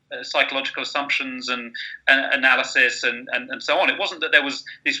psychological assumptions and analysis and so on. It wasn't that there was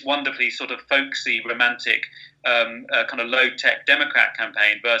this wonderfully sort of folksy, romantic, kind of low-tech Democrat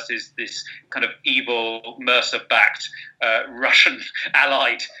campaign versus this kind of evil, Mercer-backed, Russian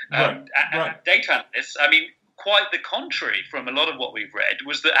allied data analysts. I mean, quite the contrary from a lot of what we've read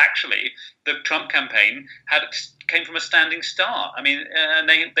was that actually the Trump campaign came from a standing start. I mean, and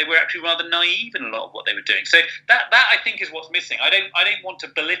they were actually rather naive in a lot of what they were doing. So that I think is what's missing. I don't want to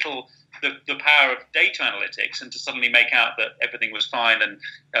belittle the power of data analytics and to suddenly make out that everything was fine and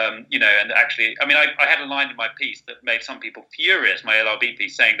and actually, I mean, I had a line in my piece that made some people furious, my LRB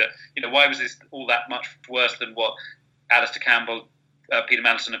piece, saying that why was this all that much worse than what Alistair Campbell, Peter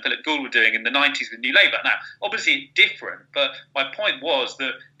Mandelson and Philip Gould were doing in the 90s with New Labour. Now, obviously different, but my point was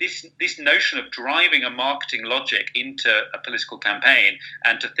that this notion of driving a marketing logic into a political campaign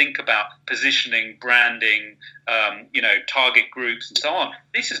and to think about positioning, branding, target groups and so on,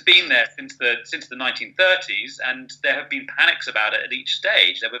 this has been there since the 1930s, and there have been panics about it at each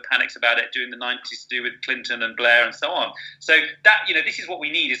stage. There were panics about it during the 90s to do with Clinton and Blair and so on. So that, this is what we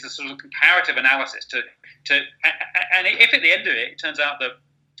need, is a sort of comparative analysis and if at the end of it turns out that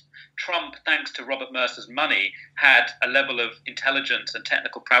Trump, thanks to Robert Mercer's money, had a level of intelligence and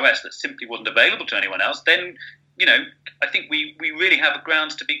technical prowess that simply wasn't available to anyone else, then I think we really have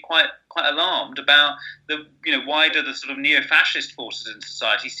grounds to be quite alarmed about the wider the sort of neo-fascist forces in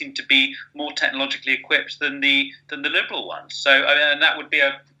society seem to be more technologically equipped than the liberal ones. So and that would be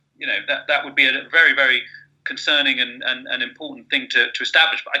a very, very concerning and important thing to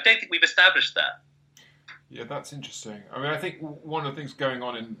establish. But I don't think we've established that. Yeah, that's interesting. I mean, I think one of the things going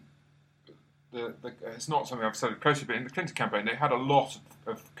on in it's not something I've studied closely, but in the Clinton campaign, they had a lot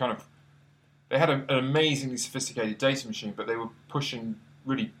of they had an amazingly sophisticated data machine, but they were pushing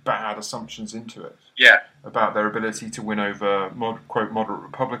really bad assumptions into it. Yeah. About their ability to win over quote moderate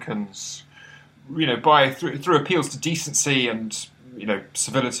Republicans, through appeals to decency and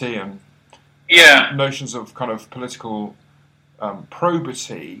civility and notions of kind of political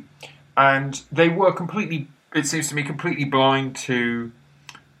probity. And they were it seems to me, completely blind to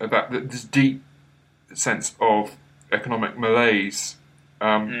this deep sense of economic malaise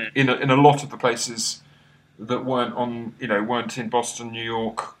in a lot of the places that weren't in Boston, New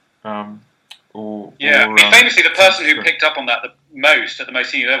York, famously, the person who picked up on that the most at the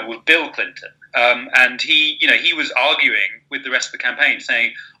most senior level was Bill Clinton. and he was arguing with the rest of the campaign,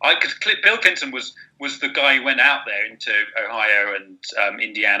 saying, because Bill Clinton was the guy who went out there into Ohio and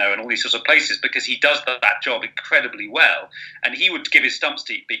Indiana and all these sorts of places because he does that job incredibly well, and he would give his stump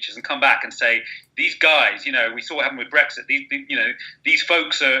speeches and come back and say, these guys, we saw what happened with Brexit. These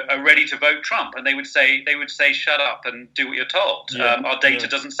folks are ready to vote Trump, and they would say, shut up and do what you're told. Our data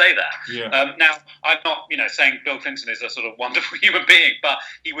doesn't say that. Yeah. Now, I'm not, saying Bill Clinton is a sort of wonderful human being, but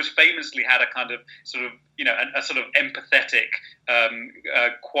he was famously had a kind of sort of, a sort of empathetic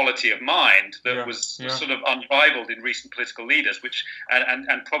quality of mind that was sort of unrivaled in recent political leaders, which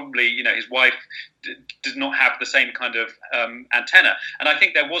and probably his wife did not have the same kind of antenna. And I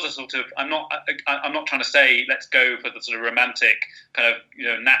think there was a sort of I'm not trying to say let's go for the sort of romantic kind of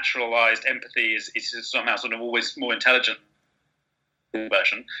naturalized empathy is somehow sort of always more intelligent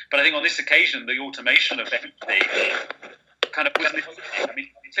version. But I think on this occasion the automation of empathy kind of was. I mean,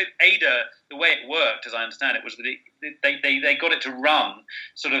 so Ada, the way it worked, as I understand it, was that they got it to run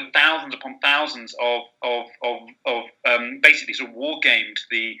sort of thousands upon thousands of basically sort of war gamed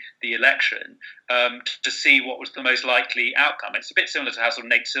the election to see what was the most likely outcome. It's a bit similar to how sort of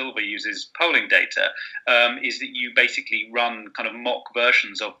Nate Silver uses polling data, is that you basically run kind of mock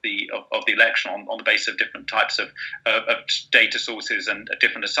versions of the election on the basis of different types of data sources and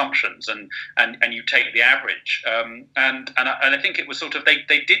different assumptions, and you take the average. And I think it was sort of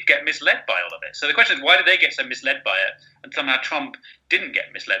they did get misled by all of it. So the question is, why did they get so misled by it, and somehow Trump didn't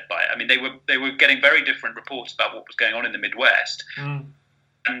get misled by it? I mean, they were getting very different reports about what was going on in the Midwest, and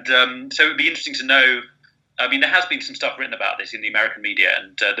so it would be interesting to know. I mean, there has been some stuff written about this in the American media,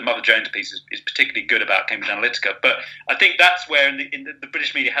 and the Mother Jones piece is particularly good about Cambridge Analytica. But I think that's where in the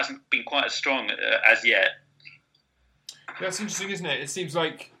British media hasn't been quite as strong as yet. Yeah, it's interesting, isn't it? It seems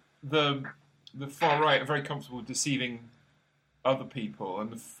like the far right are very comfortable deceiving other people,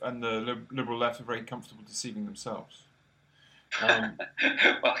 and the liberal left are very comfortable deceiving themselves.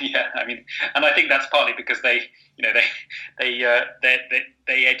 Well, yeah, I mean, and I think that's partly because they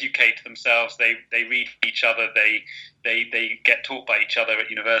educate themselves, they read each other, they get taught by each other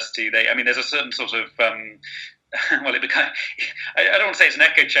at university. There's a certain sort of well, it became, I don't want to say it's an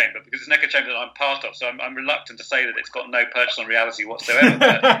echo chamber because it's an echo chamber that I'm part of, so I'm reluctant to say that it's got no purchase on reality whatsoever.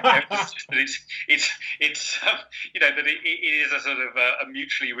 But it's that it is a sort of a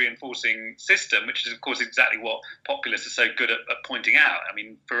mutually reinforcing system, which is of course exactly what populists are so good at pointing out. I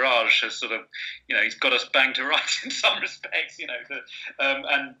mean, Farage has sort of, he's got us banged to rights in some respects,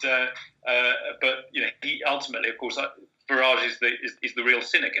 but he ultimately, of course. Farage is the real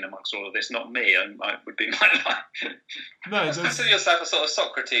cynic in amongst all of this, not me. I would be my line. No, consider yourself a sort of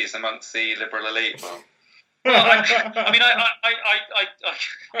Socrates amongst the liberal elite. Well, I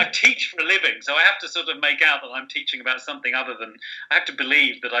teach for a living, so I have to sort of make out that I'm teaching about something other than. I have to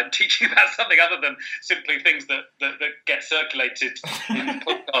believe that I'm teaching about something other than simply things that get circulated in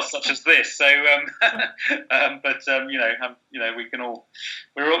podcasts such as this. So, we can all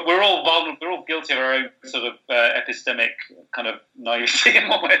we're all vulnerable. We're all guilty of our own sort of epistemic kind of naivety in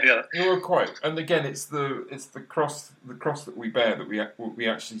one way or the other. You're quite, and again, it's the cross that we bear that we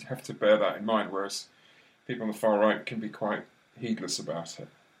actually have to bear that in mind, whereas people on the far right can be quite heedless about it.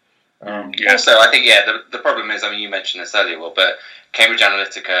 Also, I think, the problem is, you mentioned this earlier, Will, but Cambridge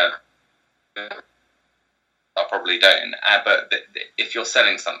Analytica I probably don't. But if you're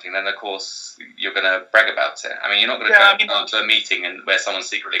selling something, then of course you're going to brag about it. You're not going to go to a meeting where someone's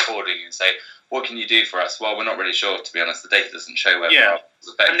secretly calling you and say, "What can you do for us?" Well, we're not really sure, to be honest. The data doesn't show whether it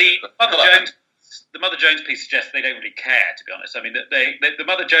was effective. And the Mother Jones piece suggests they don't really care, to be honest. The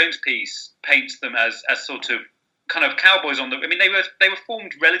Mother Jones piece paints them as sort of kind of cowboys on the. They were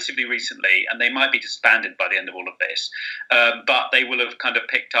formed relatively recently, and they might be disbanded by the end of all of this. But they will have kind of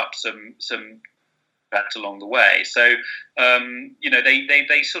picked up some facts along the way. So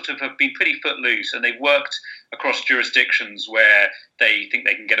they sort of have been pretty footloose, and they've worked across jurisdictions where they think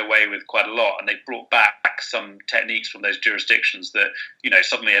they can get away with quite a lot, and they've brought back some techniques from those jurisdictions that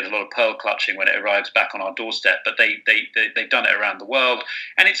suddenly had a lot of pearl clutching when it arrives back on our doorstep. But they've done it around the world,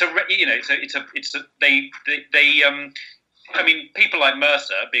 and people like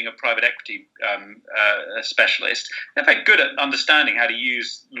Mercer, being a private equity specialist, they're very good at understanding how to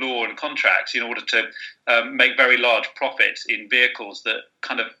use law and contracts in order to make very large profits in vehicles that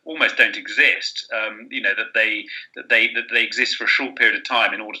kind of almost don't exist. That they exist for a short period of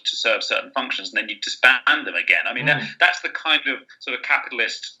time in order to serve certain functions, and then you disband them again. That's the kind of sort of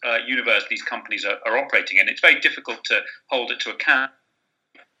capitalist universe these companies are operating in. It's very difficult to hold it to account.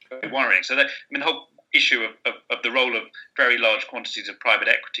 Worrying. So the whole issue of the role of very large quantities of private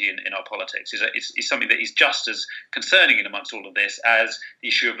equity in our politics is something that is just as concerning in amongst all of this as the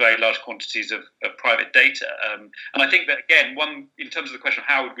issue of very large quantities of private data. And I think that, again, in terms of the question of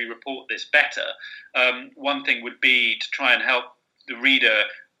how would we report this better, one thing would be to try and help the reader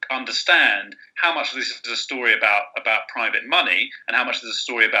understand how much of this is a story about private money and how much is a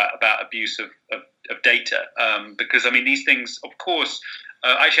story about abuse of data. Because, I mean, these things, of course,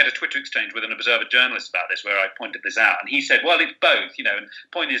 I actually had a Twitter exchange with an Observer journalist about this where I pointed this out. And he said, well, it's both. And the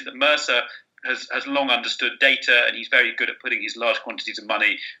point is that Mercer has long understood data, and he's very good at putting his large quantities of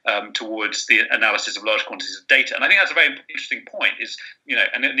money towards the analysis of large quantities of data. And I think that's a very interesting point.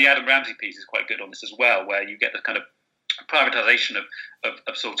 And the Adam Ramsey piece is quite good on this as well, where you get the kind of privatization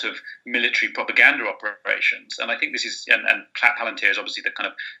of sort of military propaganda operations, and I think this is and Palantir is obviously the kind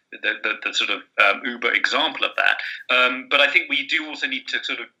of the sort of uber example of that. But I think we do also need to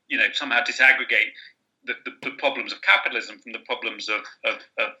sort of somehow disaggregate the problems of capitalism from the problems of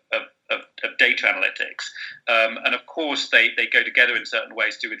data analytics, and of course they go together in certain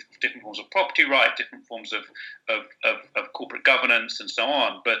ways to do with different forms of property right, different forms of corporate governance, and so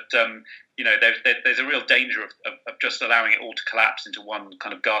on. But there's a real danger of just allowing it all to collapse into one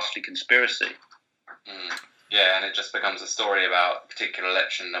kind of ghastly conspiracy. Yeah, and it just becomes a story about a particular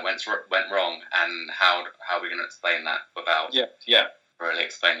election that went wrong, and how are we going to explain that without really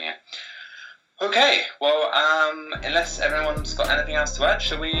explaining it. Okay, well, unless everyone's got anything else to add,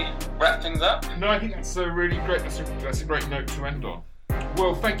 shall we wrap things up? No, I think that's a really great. That's a great note to end on.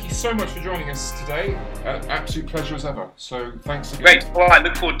 Well, thank you so much for joining us today. Absolute pleasure as ever. So thanks again. Great. All right.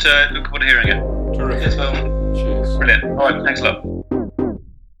 Look forward to hearing it. Terrific. Cheers, Phil. Cheers. Brilliant. All right. Thanks a lot.